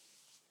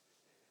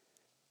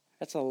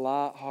 That's a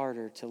lot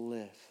harder to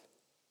live.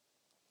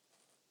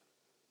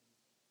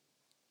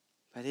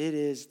 But it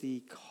is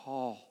the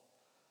call,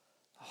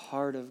 the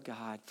heart of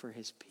God for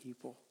his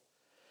people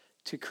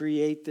to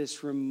create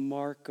this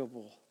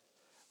remarkable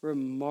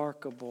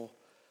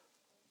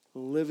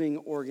living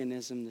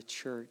organism, the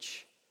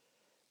church,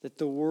 that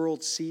the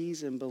world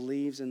sees and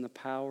believes in the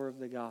power of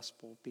the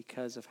gospel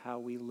because of how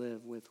we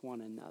live with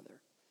one another.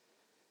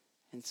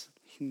 And it's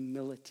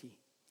humility.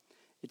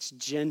 It's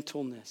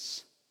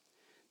gentleness.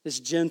 This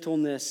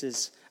gentleness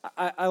is,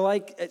 I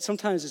like,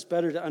 sometimes it's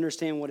better to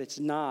understand what it's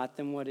not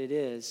than what it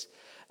is.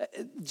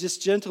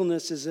 Just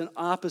gentleness is an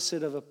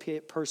opposite of a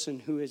person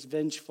who is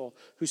vengeful,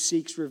 who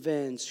seeks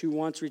revenge, who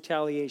wants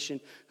retaliation,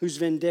 who's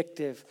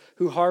vindictive,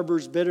 who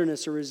harbors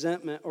bitterness or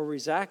resentment or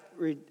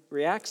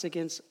reacts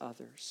against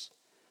others.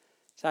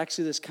 It's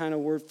actually this kind of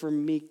word for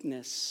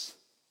meekness.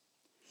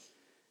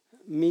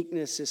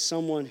 Meekness is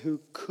someone who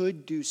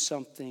could do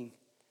something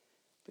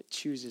but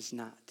chooses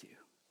not to.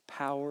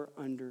 Power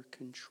under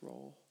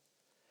control.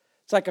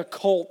 It's like a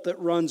colt that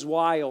runs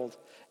wild,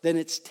 then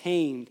it's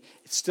tamed.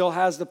 It still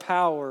has the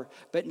power,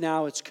 but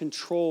now it's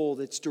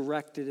controlled, it's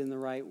directed in the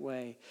right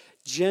way.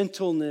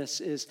 Gentleness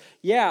is,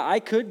 yeah, I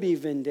could be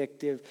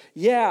vindictive.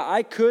 Yeah,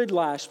 I could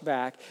lash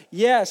back.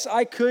 Yes,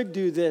 I could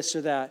do this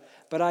or that,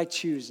 but I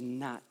choose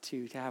not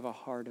to have a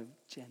heart of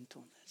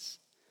gentleness.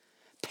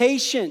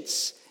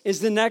 Patience is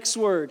the next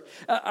word.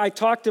 I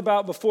talked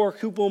about before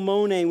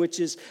hupomone, which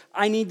is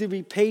I need to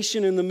be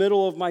patient in the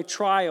middle of my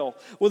trial.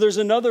 Well, there's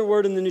another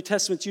word in the New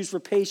Testament used for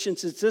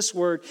patience. It's this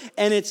word,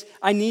 and it's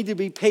I need to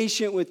be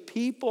patient with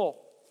people.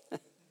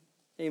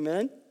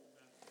 Amen?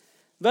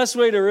 Best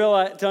way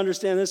to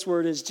understand this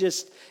word is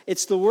just,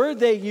 it's the word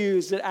they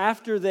use that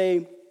after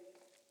they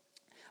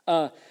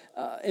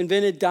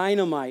invented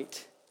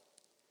dynamite,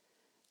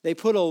 they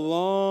put a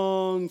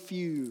long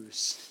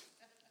fuse.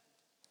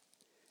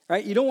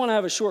 Right? You don't want to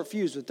have a short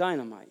fuse with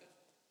dynamite.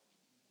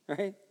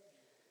 Right?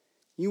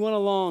 You want a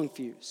long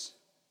fuse.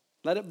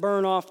 Let it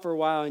burn off for a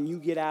while and you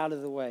get out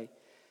of the way.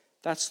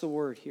 That's the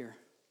word here.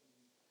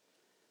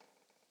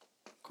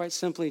 Quite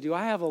simply, do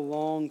I have a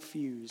long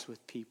fuse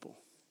with people?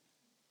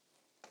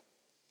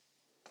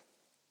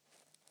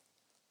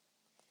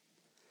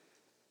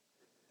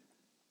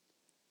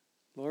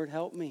 Lord,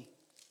 help me.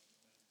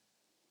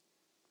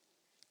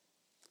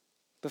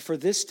 But for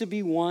this to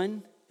be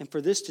one, and for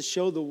this to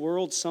show the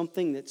world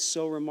something that's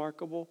so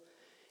remarkable,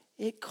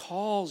 it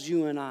calls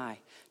you and I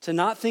to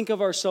not think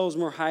of ourselves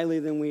more highly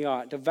than we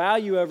ought, to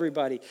value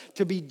everybody,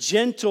 to be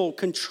gentle,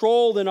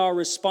 controlled in our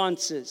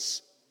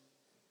responses.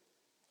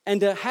 and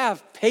to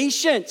have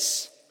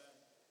patience.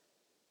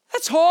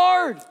 That's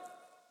hard.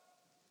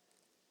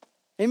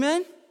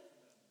 Amen?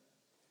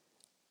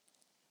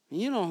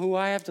 You know who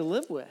I have to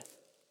live with.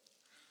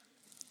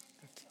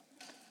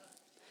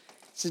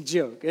 It's a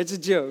joke. It's a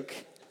joke.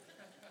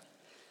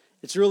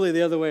 It's really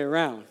the other way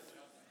around.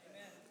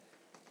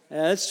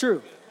 Yeah, that's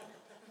true.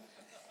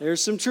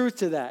 There's some truth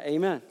to that.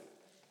 Amen.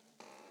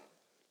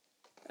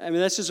 I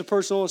mean, that's just a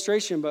personal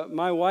illustration, but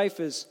my wife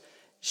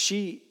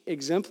she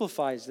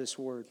exemplifies this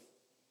word.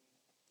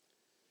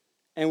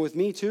 And with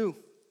me too.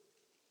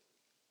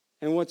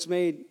 And what's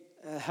made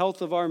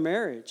health of our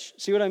marriage.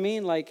 See what I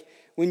mean? Like,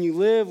 when you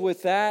live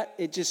with that,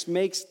 it just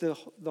makes the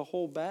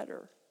whole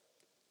better.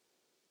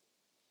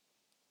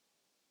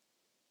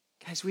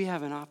 Guys, we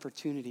have an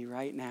opportunity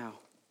right now.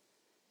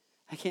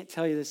 I can't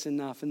tell you this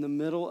enough. In the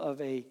middle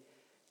of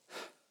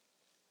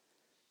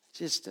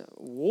just a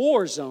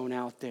war zone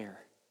out there,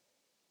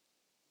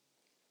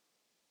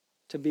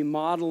 to be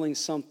modeling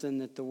something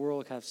that the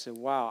world has said,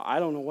 wow, I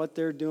don't know what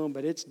they're doing,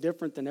 but it's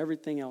different than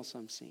everything else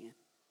I'm seeing.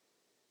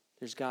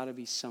 There's got to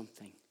be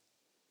something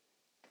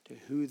to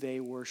who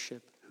they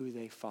worship, who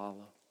they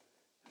follow,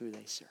 who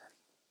they serve.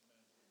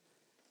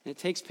 And it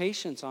takes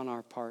patience on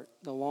our part,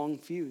 the long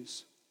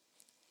fuse.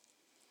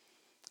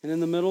 And in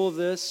the middle of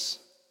this,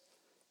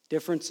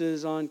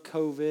 differences on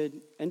COVID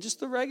and just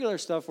the regular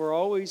stuff we're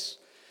always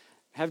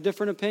have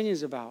different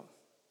opinions about.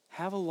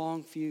 Have a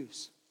long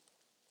fuse.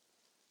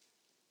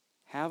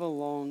 Have a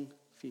long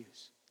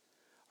fuse.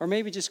 Or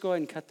maybe just go ahead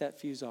and cut that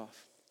fuse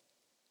off.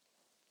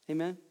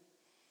 Amen?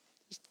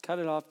 Just cut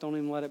it off. Don't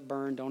even let it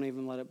burn. Don't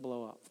even let it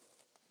blow up.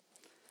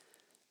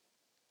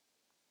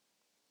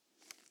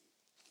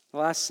 The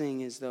last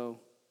thing is, though,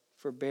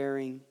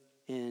 forbearing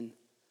in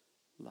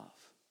love.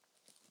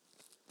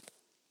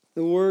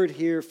 The word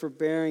here,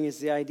 forbearing, is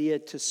the idea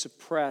to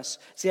suppress.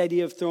 It's the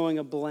idea of throwing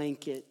a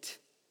blanket.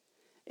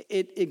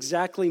 It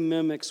exactly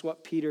mimics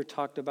what Peter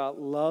talked about.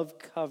 Love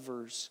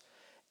covers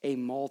a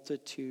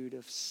multitude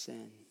of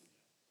sin.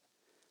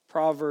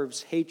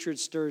 Proverbs, hatred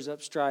stirs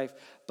up strife,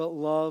 but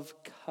love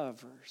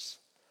covers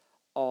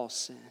all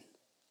sin.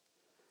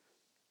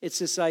 It's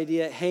this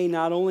idea, hey,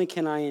 not only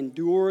can I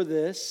endure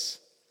this,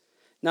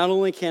 not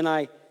only can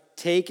I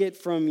take it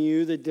from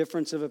you, the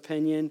difference of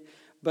opinion,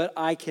 but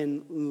I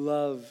can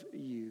love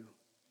you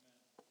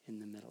in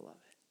the middle of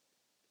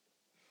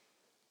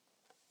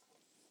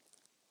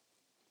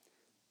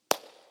it.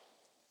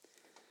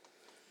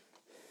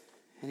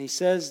 And he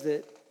says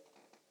that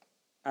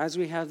as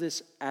we have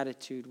this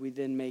attitude, we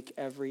then make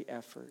every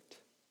effort.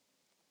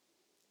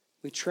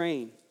 We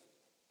train.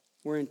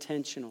 We're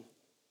intentional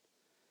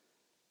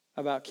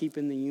about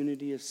keeping the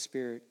unity of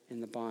spirit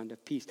in the bond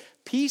of peace.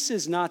 Peace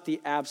is not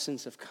the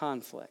absence of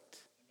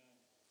conflict,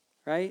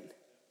 right?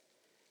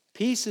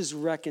 Peace is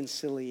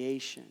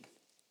reconciliation.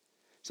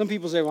 Some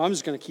people say, well, I'm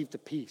just going to keep the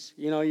peace.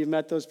 You know, you've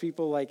met those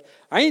people like,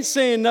 I ain't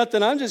saying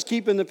nothing, I'm just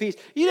keeping the peace.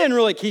 You didn't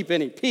really keep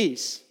any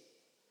peace.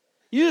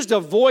 You just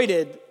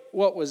avoided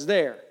what was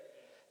there.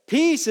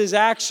 Peace is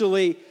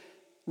actually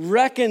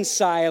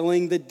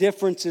reconciling the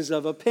differences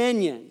of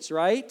opinions,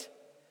 right?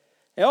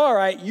 All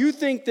right, you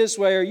think this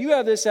way, or you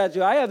have this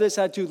attitude, I have this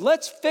attitude,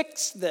 let's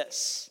fix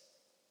this.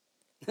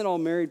 And all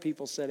married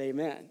people said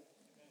amen.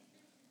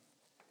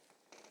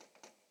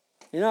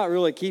 You're not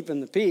really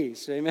keeping the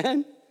peace,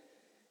 amen?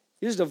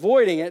 You're just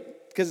avoiding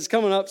it because it's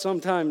coming up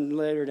sometime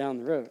later down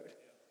the road.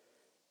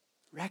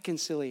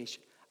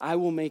 Reconciliation. I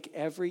will make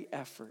every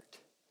effort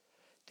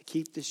to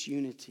keep this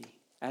unity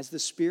as the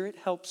Spirit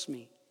helps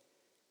me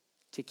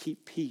to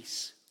keep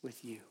peace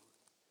with you.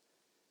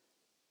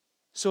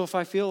 So if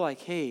I feel like,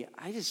 hey,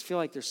 I just feel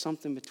like there's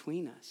something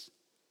between us,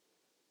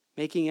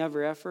 making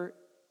every effort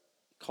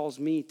calls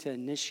me to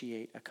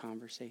initiate a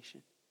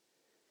conversation.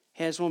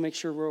 Hey, I just want to make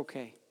sure we're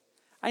okay.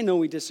 I know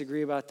we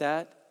disagree about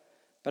that,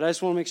 but I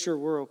just want to make sure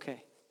we're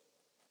okay.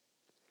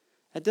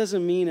 That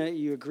doesn't mean that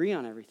you agree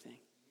on everything,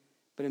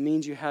 but it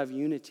means you have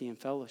unity and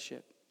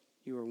fellowship.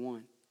 You are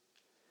one.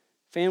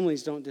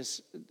 Families don't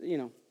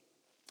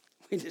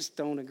we just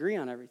don't agree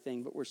on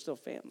everything, but we're still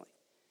family.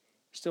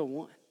 We're still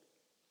one.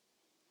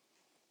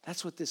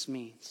 That's what this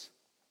means.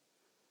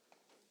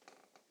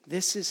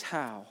 This is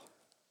how,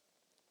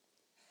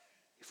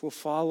 if we'll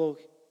follow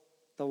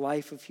the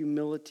life of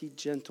humility,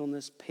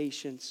 gentleness,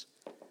 patience,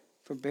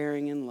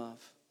 forbearing in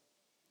love,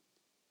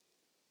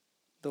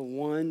 the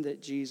one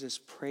that Jesus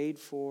prayed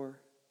for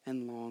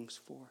and longs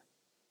for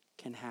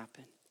can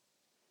happen.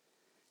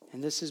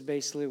 And this is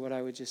basically what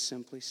I would just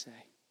simply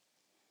say.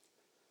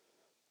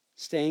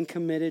 Staying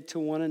committed to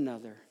one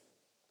another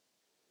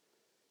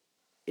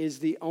is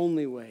the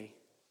only way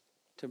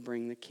to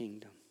bring the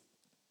kingdom.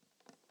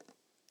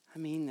 I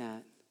mean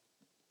that.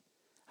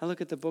 I look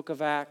at the book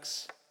of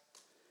Acts,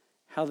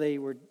 how they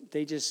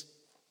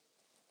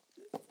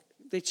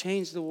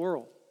changed the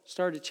world,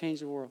 started to change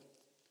the world.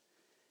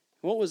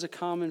 What was a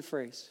common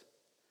phrase?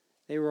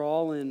 They were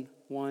all in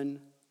one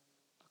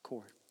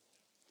accord.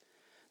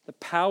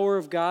 The power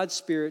of God's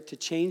Spirit to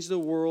change the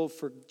world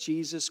for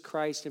Jesus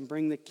Christ and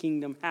bring the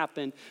kingdom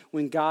happened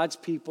when God's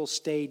people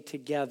stayed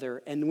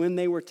together. And when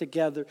they were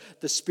together,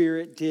 the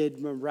Spirit did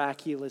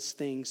miraculous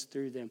things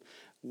through them.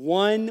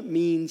 One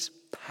means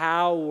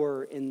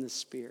power in the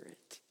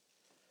Spirit.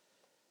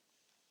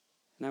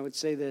 And I would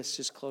say this,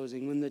 just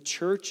closing. When the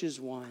church is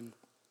one,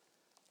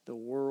 the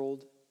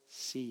world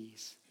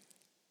sees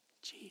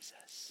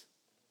Jesus.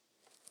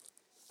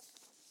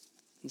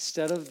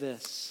 Instead of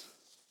this,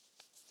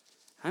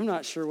 I'm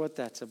not sure what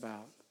that's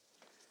about.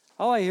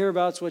 All I hear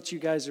about is what you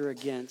guys are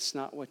against,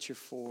 not what you're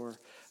for.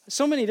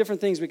 So many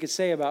different things we could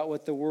say about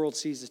what the world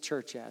sees the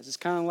church as. It's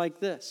kind of like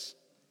this.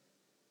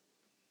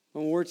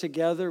 When we're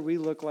together, we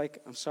look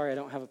like, I'm sorry, I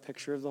don't have a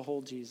picture of the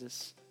whole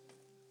Jesus.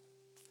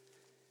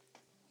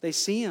 They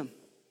see him.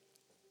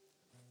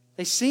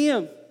 They see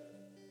him. And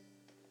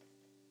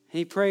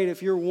he prayed,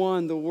 if you're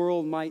one, the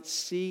world might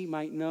see,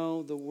 might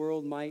know, the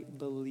world might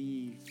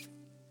believe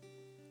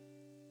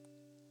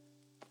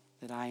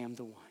that I am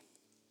the one.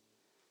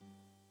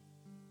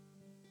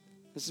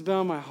 This has been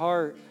on my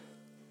heart.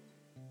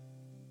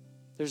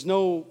 There's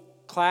no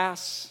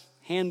class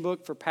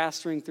handbook for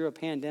pastoring through a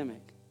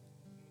pandemic.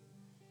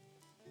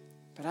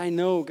 But I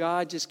know,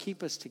 God, just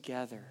keep us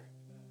together.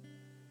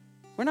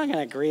 We're not going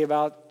to agree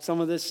about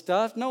some of this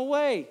stuff. No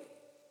way.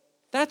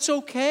 That's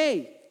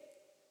okay.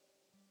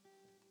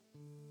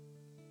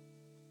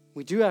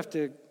 We do have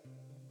to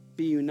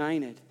be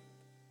united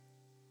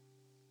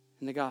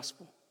in the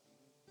gospel,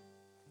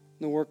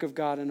 in the work of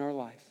God in our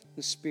life,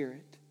 the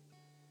Spirit,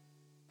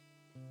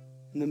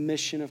 in the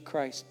mission of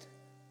Christ.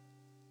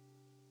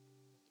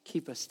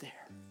 Keep us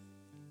there.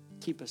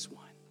 Keep us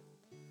one.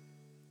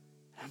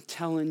 I'm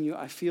telling you,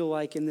 I feel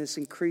like in this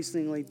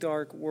increasingly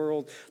dark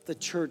world, the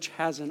church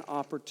has an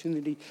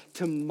opportunity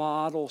to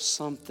model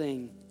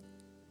something.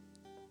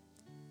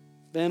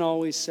 Ben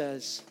always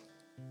says,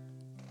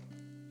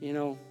 you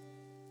know,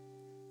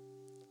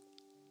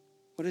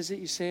 what is it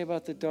you say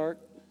about the dark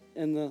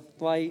and the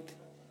light?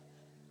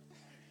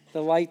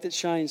 The light that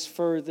shines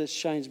furthest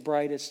shines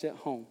brightest at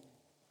home.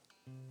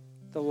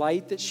 The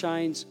light that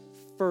shines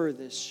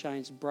furthest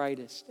shines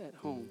brightest at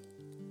home.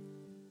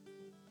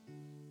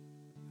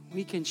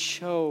 We can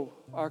show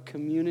our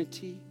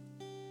community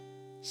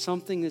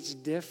something that's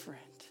different.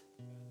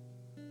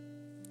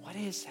 What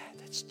is that?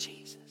 That's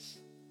Jesus.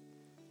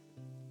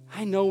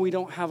 I know we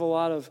don't have a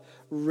lot of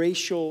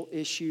racial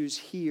issues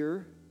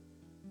here.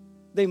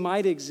 They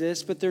might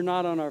exist, but they're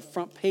not on our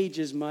front page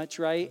as much,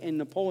 right? In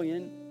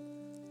Napoleon.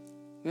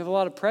 We have a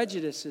lot of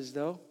prejudices,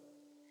 though.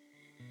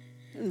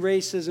 And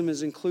racism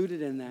is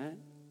included in that.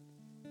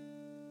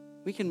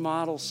 We can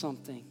model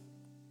something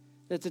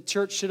that the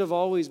church should have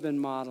always been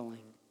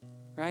modeling,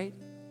 right?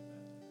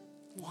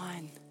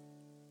 One.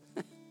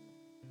 We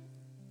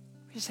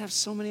just have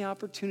so many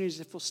opportunities.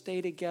 If we'll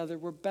stay together,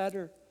 we're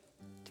better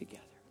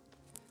together.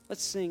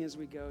 Let's sing as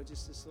we go,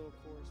 just this little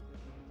chorus.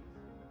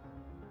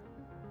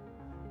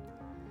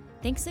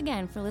 Thanks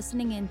again for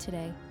listening in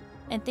today.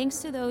 And thanks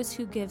to those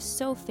who give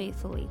so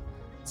faithfully,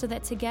 so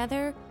that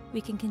together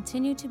we can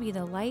continue to be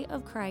the light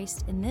of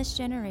Christ in this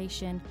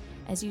generation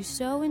as you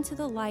sow into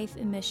the life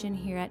and mission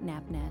here at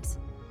NAPNAS.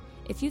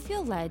 If you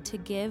feel led to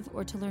give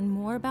or to learn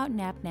more about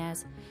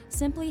NAPNAS,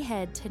 simply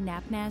head to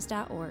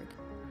napnas.org.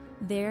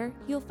 There,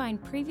 you'll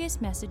find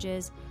previous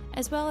messages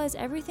as well as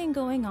everything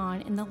going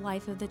on in the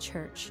life of the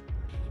church.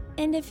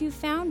 And if you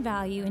found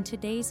value in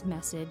today's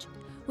message,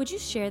 would you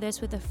share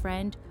this with a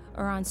friend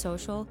or on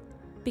social?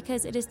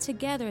 Because it is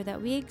together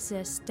that we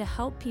exist to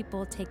help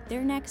people take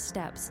their next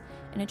steps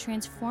in a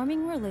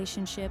transforming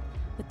relationship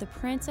with the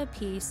Prince of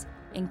Peace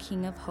and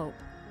King of Hope,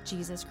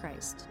 Jesus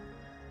Christ.